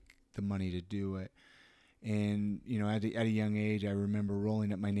make the money to do it. And, at a young age, I remember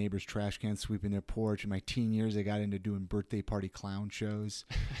rolling up my neighbor's trash cans, sweeping their porch. In my teen years, I got into doing birthday party clown shows.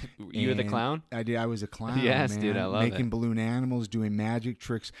 You were the clown? I did. I was a clown. Yes, man. Dude, I love it. Making balloon animals, doing magic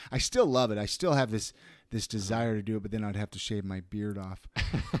tricks. I still love it. I still have this desire to do it, but then I'd have to shave my beard off.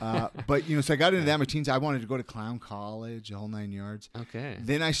 But, so I got into that in my teens. I wanted to go to clown college, the whole 9 yards. Okay.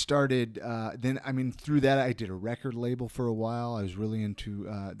 Then I started, through that, I did a record label for a while. I was really into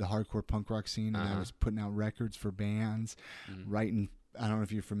the hardcore punk rock scene, and I was putting out records for bands, writing, I don't know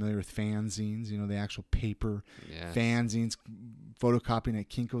if you're familiar with fanzines, the actual paper fanzines, photocopying at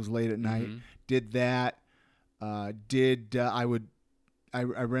Kinko's late at night. Did that. I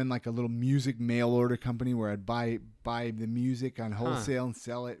ran like a little music mail order company where I'd buy the music on wholesale and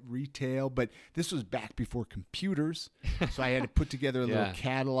sell it retail. But this was back before computers, so I had to put together a little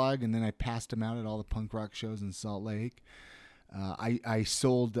catalog, and then I passed them out at all the punk rock shows in Salt Lake. I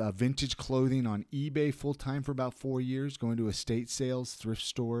sold vintage clothing on eBay full time for about 4 years, going to estate sales, thrift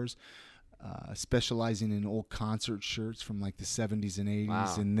stores, specializing in old concert shirts from like the 70s and 80s.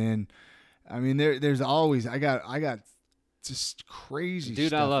 Wow. And then, there's always I got just crazy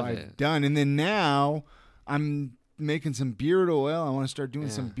stuff I've done. And then now I'm making some beard oil. I want to start doing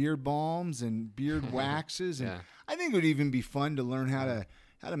some beard balms and beard waxes. And I think it would even be fun to learn how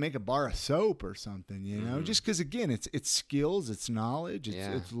how to make a bar of soap or something, you know, just because, again, it's skills, it's knowledge,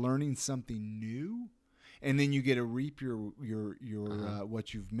 it's learning something new. And then you get to reap your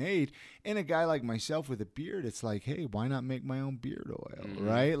what you've made. And a guy like myself with a beard, it's like, hey, why not make my own beard oil,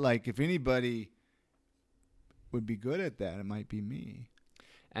 right? Like, if anybody would be good at that, it might be me.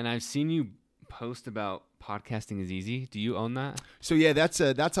 And I've seen you post about podcasting is easy. Do you own that? So yeah, that's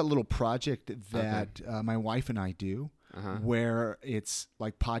a little project that my wife and I do, where it's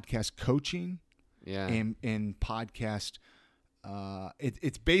like podcast coaching, and podcast.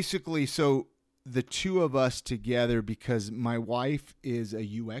 It's basically so. The two of us together, because my wife is a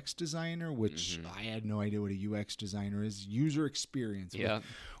UX designer, which I had no idea what a UX designer is, user experience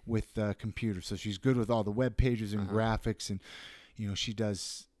with computers. So she's good with all the web pages and graphics, and you know, she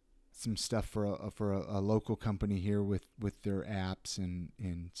does some stuff for a local company here with their apps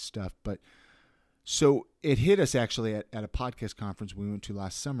and stuff. But so it hit us actually at a podcast conference we went to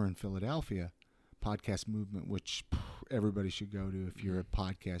last summer in Philadelphia, Podcast Movement, which everybody should go to if you're a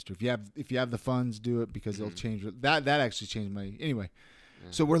podcaster. If you have the funds, do it, because it'll change. That actually changed my anyway.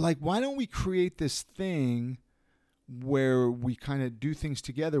 So we're like, why don't we create this thing where we kind of do things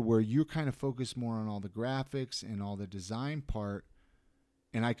together, where you kind of focus more on all the graphics and all the design part,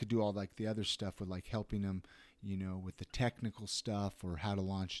 and I could do all like the other stuff with like helping them, you know, with the technical stuff, or how to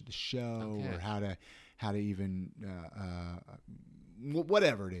launch the show, or how to even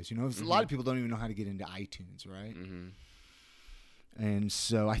whatever it is, you know. A lot of people don't even know how to get into iTunes, right? And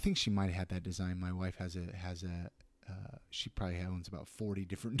so I think she might have had that design. My wife has a she probably owns about 40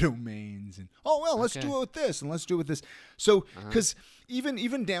 different domains, and let's do it with this, and let's do it with this. So because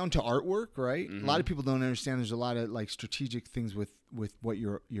even down to artwork, right? A lot of people don't understand there's a lot of like strategic things with what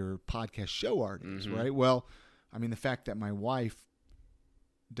your podcast show art is, right? Well, I mean, the fact that my wife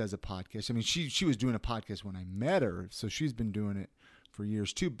does a podcast, I mean, she was doing a podcast when I met her, so she's been doing it for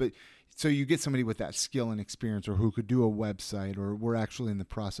years too. But so you get somebody with that skill and experience, or who could do a website, or we're actually in the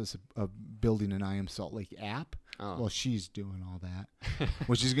process of building an I Am Salt Lake app. Well, she's doing all that,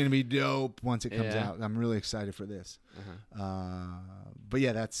 which is going to be dope once it comes out. I'm really excited for this. But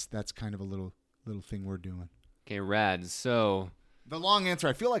yeah, that's kind of a little thing we're doing. Okay, rad. So the long answer,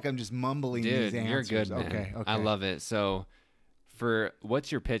 I feel like I'm just mumbling these answers. You're good, man. Okay. I love it. So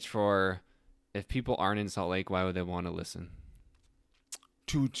what's your pitch for, if people aren't in Salt Lake, why would they want to listen?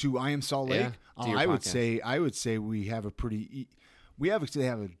 To I Am Salt Lake? I would say we have actually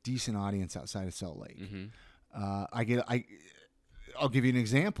have a decent audience outside of Salt Lake. I'll give you an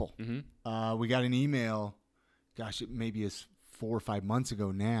example. We got an email, gosh, it maybe is 4 or 5 months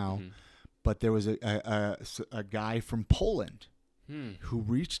ago now, but there was a guy from Poland who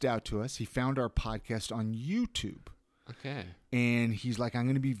reached out to us. He found our podcast on YouTube. Okay. And he's like, I'm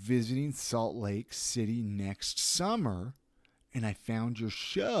going to be visiting Salt Lake City next summer, and I found your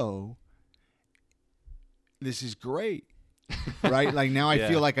show. This is great. Right? Like, now I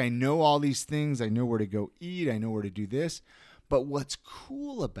feel like I know all these things. I know where to go eat. I know where to do this. But what's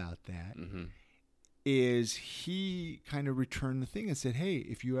cool about that is he kind of returned the thing and said, hey,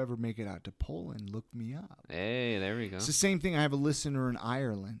 if you ever make it out to Poland, look me up. Hey, there we go. It's the same thing. I have a listener in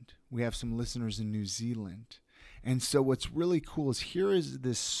Ireland. We have some listeners in New Zealand. And so what's really cool is here is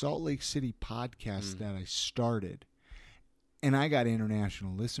this Salt Lake City podcast that I started. And I got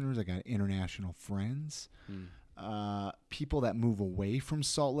international listeners. I got international friends. People that move away from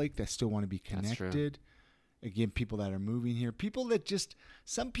Salt Lake that still want to be connected. Again, people that are moving here. People that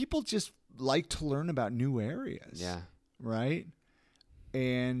some people just like to learn about new areas. Yeah. Right?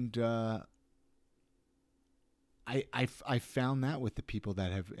 And I found that with the people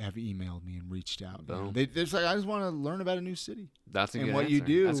that have emailed me and reached out. You know, they're just like, I just want to learn about a new city. That's a good and what answer. you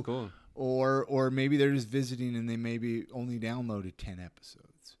do. That's cool. Or maybe they're just visiting and they maybe only downloaded 10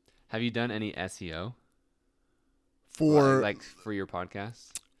 episodes. Have you done any SEO for for your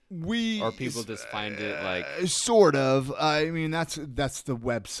podcast? Or people just find it like sort of. I mean, that's the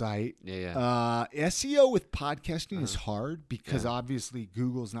website. SEO with podcasting is hard because obviously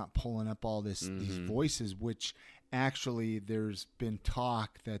Google's not pulling up all these voices, which actually there's been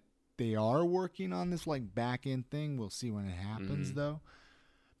talk that they are working on this like back end thing. We'll see when it happens though,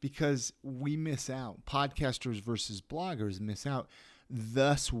 because we miss out. Podcasters versus bloggers miss out.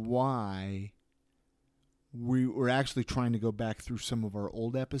 Thus why we're actually trying to go back through some of our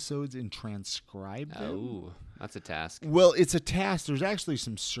old episodes and transcribe them. Oh, that's a task. Well, it's a task. There's actually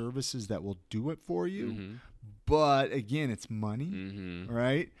some services that will do it for you. But again, it's money,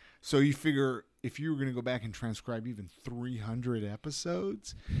 right? So you figure if you were going to go back and transcribe even 300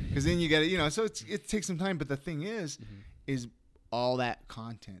 episodes, because then you got to, so it takes some time. But the thing is all that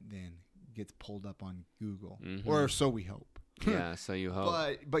content then gets pulled up on Google, or so we hope. Yeah, so you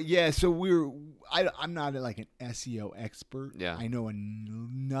hope. But yeah, so I'm not like an SEO expert. Yeah. I know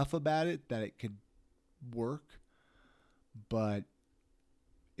enough about it that it could work, but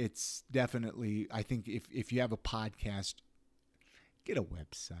it's definitely, I think if you have a podcast, get a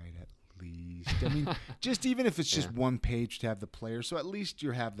website at least. I mean, just even if it's just one page to have the player, so at least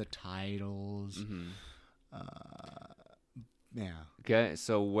you have the titles. Mm-hmm. Yeah. Okay,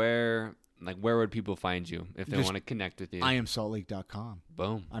 so where would people find you if they want to connect with you? IamSaltLake.com.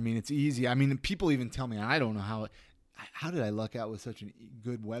 Boom. I mean, it's easy. I mean, people even tell me, I don't know how did I luck out with such a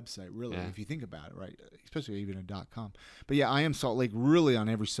good website, really, if you think about it, right? Especially even a .com. But yeah, I Am Salt Lake really on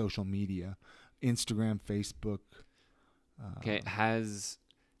every social media, Instagram, Facebook. Okay,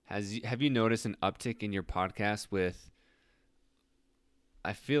 have you noticed an uptick in your podcast with,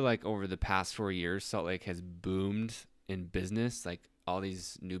 I feel like over the past 4 years, Salt Lake has boomed in business, like all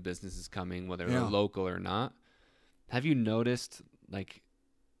these new businesses coming, whether they're local or not. Have you noticed, like,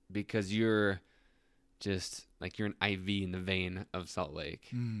 because you're just like you're an IV in the vein of Salt Lake,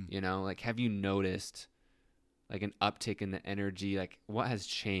 you know, like have you noticed like an uptick in the energy? Like what has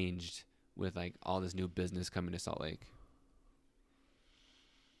changed with like all this new business coming to Salt Lake?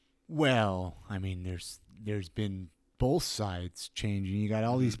 Well, I mean, there's been both sides changing. You got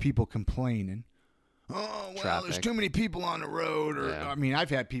all these people complaining. Oh, well, Traffic. There's too many people on the road. Or I mean, I've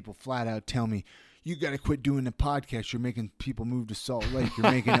had people flat out tell me, you got to quit doing the podcast. You're making people move to Salt Lake.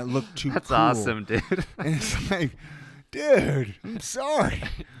 You're making it look too That's cool. awesome, dude. And it's like, dude, I'm sorry.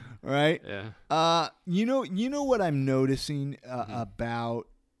 Right? Yeah. You know what I'm noticing about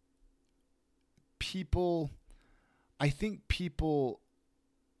people? I think people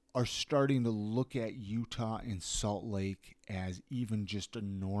are starting to look at Utah and Salt Lake as even just a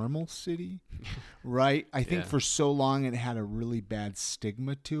normal city, right? I think for so long it had a really bad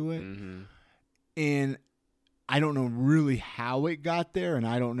stigma to it. Mm-hmm. And I don't know really how it got there, and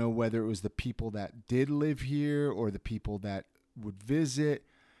I don't know whether it was the people that did live here or the people that would visit,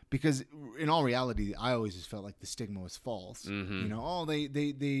 because in all reality, I always just felt like the stigma was false. Mm-hmm. You know,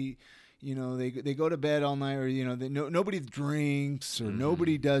 they go to bed all night, or nobody drinks, or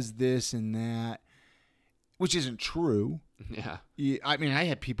nobody does this and that, which isn't true. Yeah. I mean, I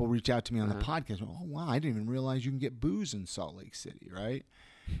had people reach out to me on the podcast. Oh wow, I didn't even realize you can get booze in Salt Lake City, right?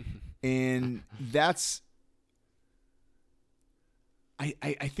 And that's,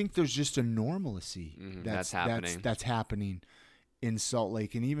 I think there's just a normalcy that's happening. That's happening in Salt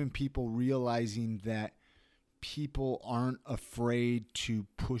Lake, and even people realizing that people aren't afraid to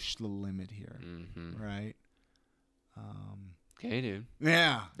push the limit here, right? Okay, dude.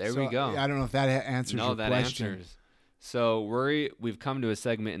 Yeah. There we go. I don't know if that answers your question. Answers. So we've come to a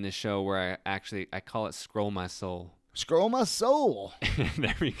segment in the show where I call it Scroll My Soul. Scroll my soul.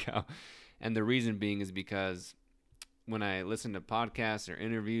 There we go. And the reason being is because when I listen to podcasts or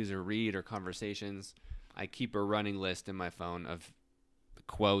interviews or read or conversations, I keep a running list in my phone of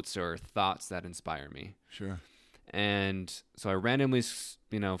quotes or thoughts that inspire me. Sure. And so I randomly,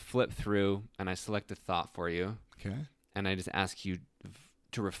 flip through and I select a thought for you. Okay. And I just ask you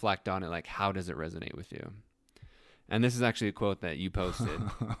to reflect on it, like how does it resonate with you? And this is actually a quote that you posted.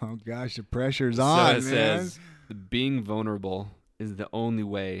 Oh gosh, the pressure's on, it says, "Being vulnerable is the only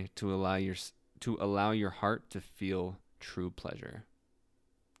way to allow your heart to feel true pleasure."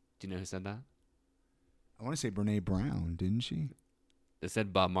 Do you know who said that? I want to say Brene Brown, didn't she? It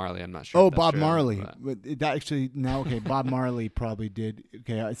said Bob Marley. I'm not sure. Oh, Bob Marley. But that actually, now, okay, Bob Marley probably did.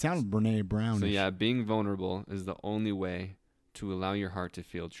 Okay, it sounded Brene Brown. So yeah, being vulnerable is the only way to allow your heart to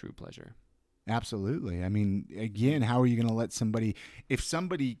feel true pleasure. Absolutely. I mean, again, how are you going to let somebody, if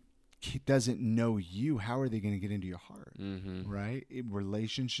somebody doesn't know you, how are they going to get into your heart? Mm-hmm. Right?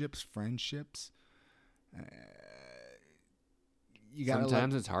 Relationships, friendships.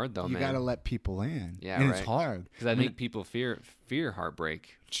 Sometimes it's hard though, man. You got to let people in. Yeah, and right. It's hard. Because I think people fear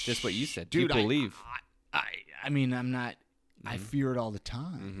heartbreak. Just what you said. Dude, people leave. I mean, I'm not, I fear it all the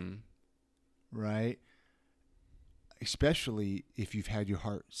time. Right? Especially if you've had your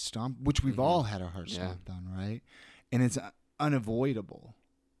heart stomped, which we've all had our heart stomped on, right? And it's unavoidable.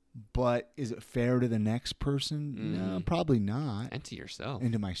 But is it fair to the next person? No, probably not. And to yourself.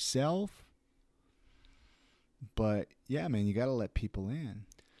 And to myself. But yeah, man, you got to let people in.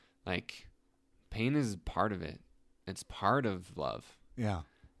 Like, pain is part of it. It's part of love. Yeah.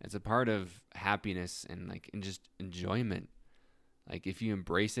 It's a part of happiness and just enjoyment. Like, if you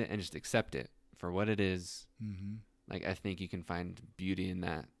embrace it and just accept it for what it is, like, I think you can find beauty in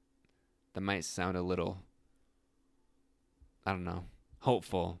that. That might sound a little, I don't know,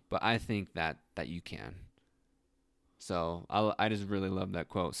 hopeful, but I think that you can. So I just really love that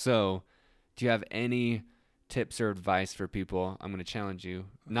quote. So do you have any tips or advice for people, I'm going to challenge you.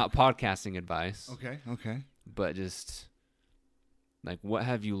 Not podcasting advice. Okay. But just like, what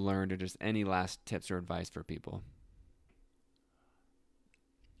have you learned, or just any last tips or advice for people?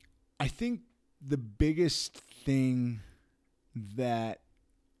 I think the biggest thing that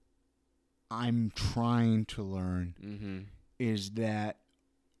I'm trying to learn is that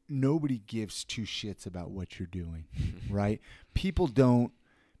nobody gives two shits about what you're doing, right? People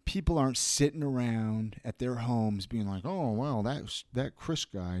aren't sitting around at their homes being like, "Oh, well, that Chris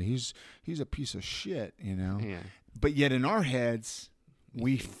guy, he's a piece of shit," you know? Yeah. But yet in our heads,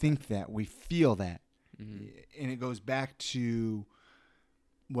 we think that, we feel that. And it goes back to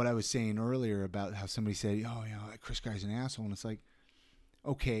what I was saying earlier about how somebody said, "Oh, you know, that Chris guy's an asshole." And it's like,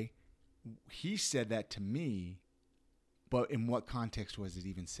 okay, he said that to me, but in what context was it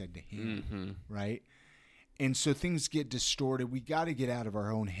even said to him, right? And so things get distorted. We got to get out of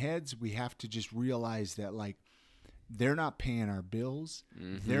our own heads. We have to just realize that, like, they're not paying our bills.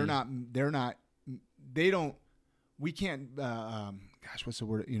 We can't, what's the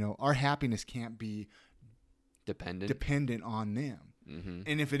word? You know, our happiness can't be dependent on them.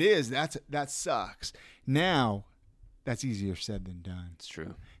 And if it is, that sucks. Now, that's easier said than done. It's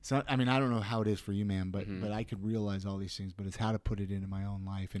true. So, I mean, I don't know how it is for you, man, but I could realize all these things, but it's how to put it into my own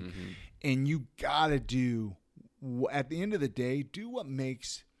life. And you got to do, at the end of the day, do what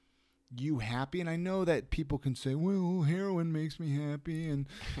makes you happy. And I know that people can say, well, heroin makes me happy and,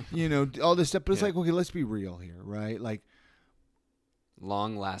 you know, all this stuff. But it's like, okay, let's be real here, right? Like,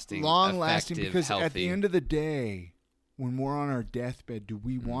 long-lasting, because healthy. At the end of the day, when we're on our deathbed, do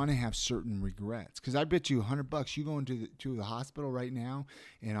we want to have certain regrets? Because I bet you $100, you go into the hospital right now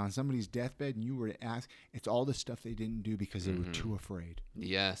and on somebody's deathbed and you were to ask, it's all the stuff they didn't do because they were too afraid.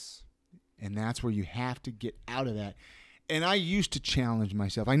 Yes. And that's where you have to get out of that. And I used to challenge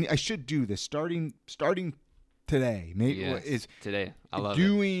myself. I should do this starting today. Maybe is today. I love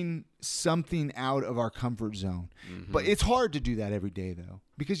doing something out of our comfort zone. But it's hard to do that every day, though,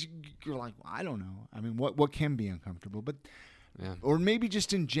 because you're like, well, I don't know. I mean, what can be uncomfortable? But or maybe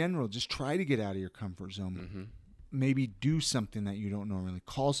just in general, just try to get out of your comfort zone. Maybe do something that you don't normally.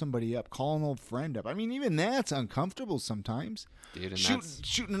 Call somebody up. Call an old friend up. I mean, even that's uncomfortable sometimes. Dude, and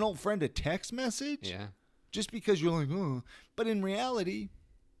shooting an old friend a text message. Yeah. Just because you're like, oh. But in reality,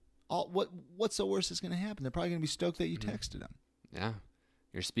 what's the worst that's going to happen? They're probably going to be stoked that you texted them. Yeah.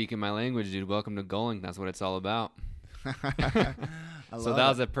 You're speaking my language, dude. Welcome to Goaling. That's what it's all about. So that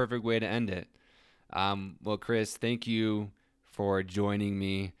was a perfect way to end it. Well, Chris, thank you for joining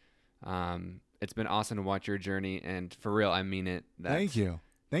me. It's been awesome to watch your journey. And for real, I mean it. Thank you.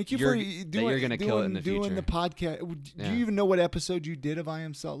 Thank you for you're going to kill it in the future. Doing the podcast. Do you even know what episode you did of I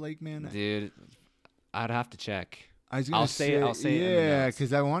Am Salt Lake, man? Dude, I'd have to check. I'll say it. Yeah,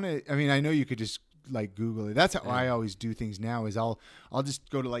 because I want to. I mean, I know you could just like Google it. That's how I always do things now. Is I'll just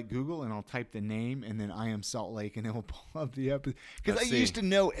go to like Google and I'll type the name and then I Am Salt Lake and it will pull up the episode. Because I used to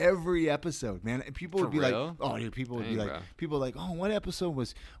know every episode, man. And people would be like, oh, dude. People would be like, oh, what episode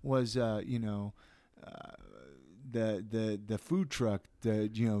was you know, the food truck,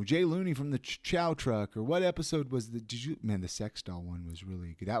 Jay Looney from the Chow Truck, or what episode was the sex doll one was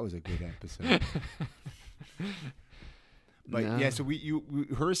really good. That was a good episode. But so we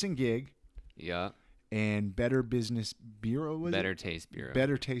rehearsing gig. Yeah. And Better Business Bureau was Better Taste Bureau.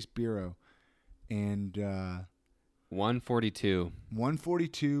 Better Taste Bureau. And 142.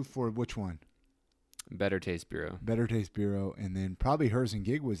 142 for which one? Better Taste Bureau. Better Taste Bureau, and then probably Hers and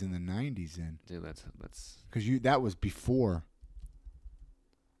Gig was in the 90s then. Dude, let's because that was before.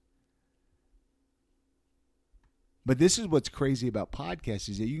 But this is what's crazy about podcasts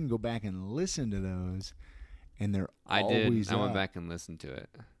is that you can go back and listen to those, and they're always I went back and listened to it.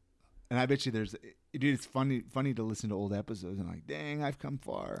 And I bet you dude, it's funny to listen to old episodes and like, dang, I've come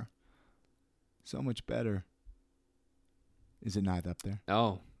far. So much better. Is it not up there?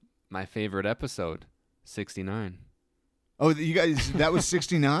 Oh, my favorite episode, 69. Oh, you guys, that was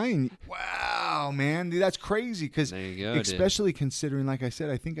 69? Wow, man. Dude, that's crazy. Because especially considering, like I said,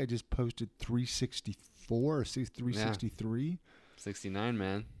 I think I just posted 364 or 363. Yeah. 69,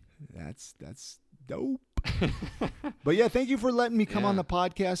 man. That's dope. But yeah, thank you for letting me come on the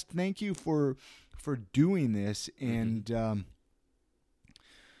podcast. Thank you for doing this. And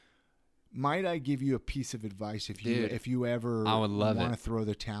might I give you a piece of advice if you ever want to throw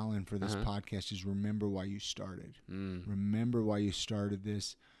the towel in for this podcast? Is remember why you started. Remember why you started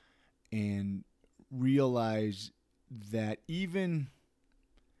this, and realize that even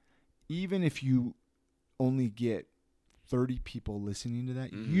if you only get 30 people listening to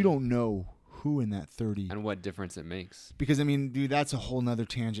that, you don't know who in that 30. And what difference it makes. Because, I mean, dude, that's a whole nother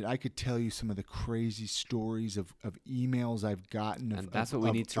tangent. I could tell you some of the crazy stories of emails I've gotten. And that's what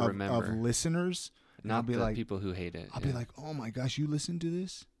we need to remember. Of listeners. Not the people who hate it. I'll be like, oh, my gosh, you listened to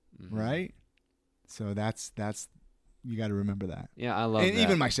this? Mm-hmm. Right? So that's you got to remember that. Yeah, I love that. And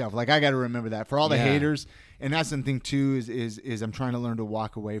even myself, like I got to remember that for all the haters. And that's the thing too is I'm trying to learn to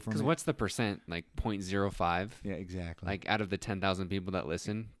walk away from it. Because what's the percent? Like 0.05? Yeah, exactly. Like out of the 10,000 people that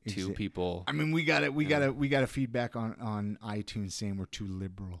listen, 2 people. I mean, we got a feedback on iTunes saying we're too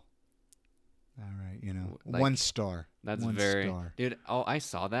liberal. All right, like, 1 star. That's one very star. Dude. Oh, I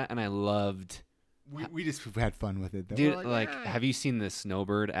saw that and I loved. We just had fun with it, though. Dude, have you seen the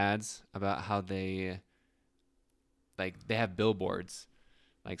Snowbird ads about how they have billboards?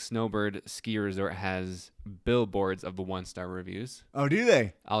 Like Snowbird Ski Resort has billboards of the 1-star reviews. Oh, do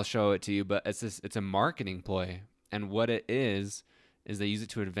they? I'll show it to you, but it's a marketing ploy. And what it is they use it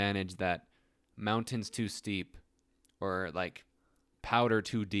to advantage that mountains too steep or like powder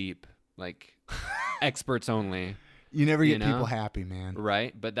too deep, like experts only. You never get people happy, man.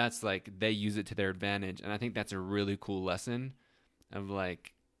 Right? But that's like they use it to their advantage. And I think that's a really cool lesson of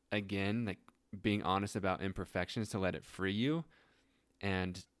like, again, like being honest about imperfections to let it free you.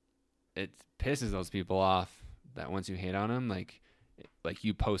 And it pisses those people off that once you hate on them, like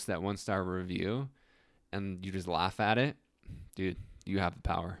you post that 1-star review and you just laugh at it. Dude, you have the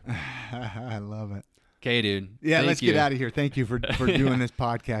power. I love it. Okay, dude. Yeah, let's get out of here. Thank you for doing this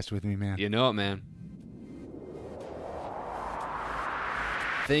podcast with me, man. You know it, man.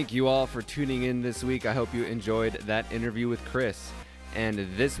 Thank you all for tuning in this week. I hope you enjoyed that interview with Chris. And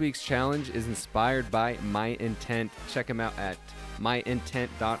this week's challenge is inspired by MyIntent. Check them out at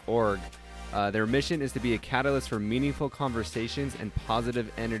myintent.org. Their mission is to be a catalyst for meaningful conversations and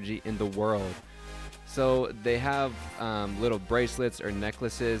positive energy in the world. So they have little bracelets or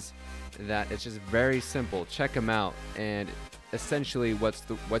necklaces that it's just very simple. Check them out. And essentially,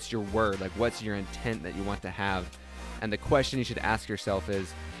 what's your word? Like, what's your intent that you want to have? And the question you should ask yourself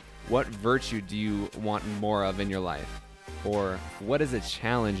is, what virtue do you want more of in your life? Or what is a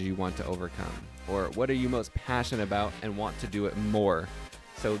challenge you want to overcome? Or what are you most passionate about and want to do it more?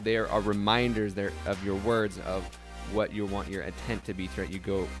 So there are reminders there of your words of what you want your intent to be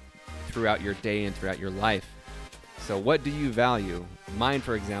throughout your day and throughout your life. So what do you value? Mine,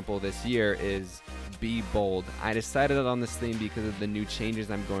 for example, this year is be bold. I decided on this theme because of the new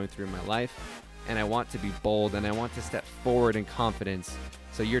changes I'm going through in my life. And I want to be bold and I want to step forward in confidence.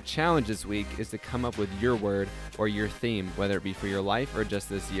 So your challenge this week is to come up with your word or your theme, whether it be for your life or just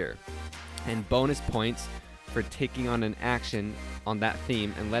this year. And bonus points for taking on an action on that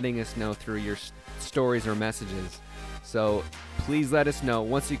theme and letting us know through your stories or messages. So please let us know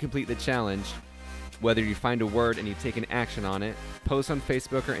once you complete the challenge, whether you find a word and you take an action on it. Post on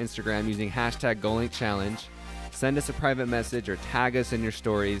Facebook or Instagram using #GoalLinkChallenge. Send us a private message or tag us in your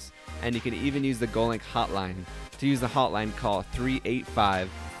stories. And you can even use the GoalLink hotline. To use the hotline, call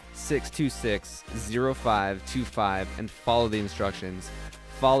 385-626-0525 and follow the instructions.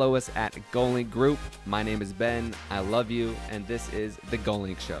 Follow us at GoalLink Group. My name is Ben. I love you. And this is The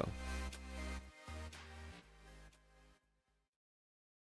GoalLink Show.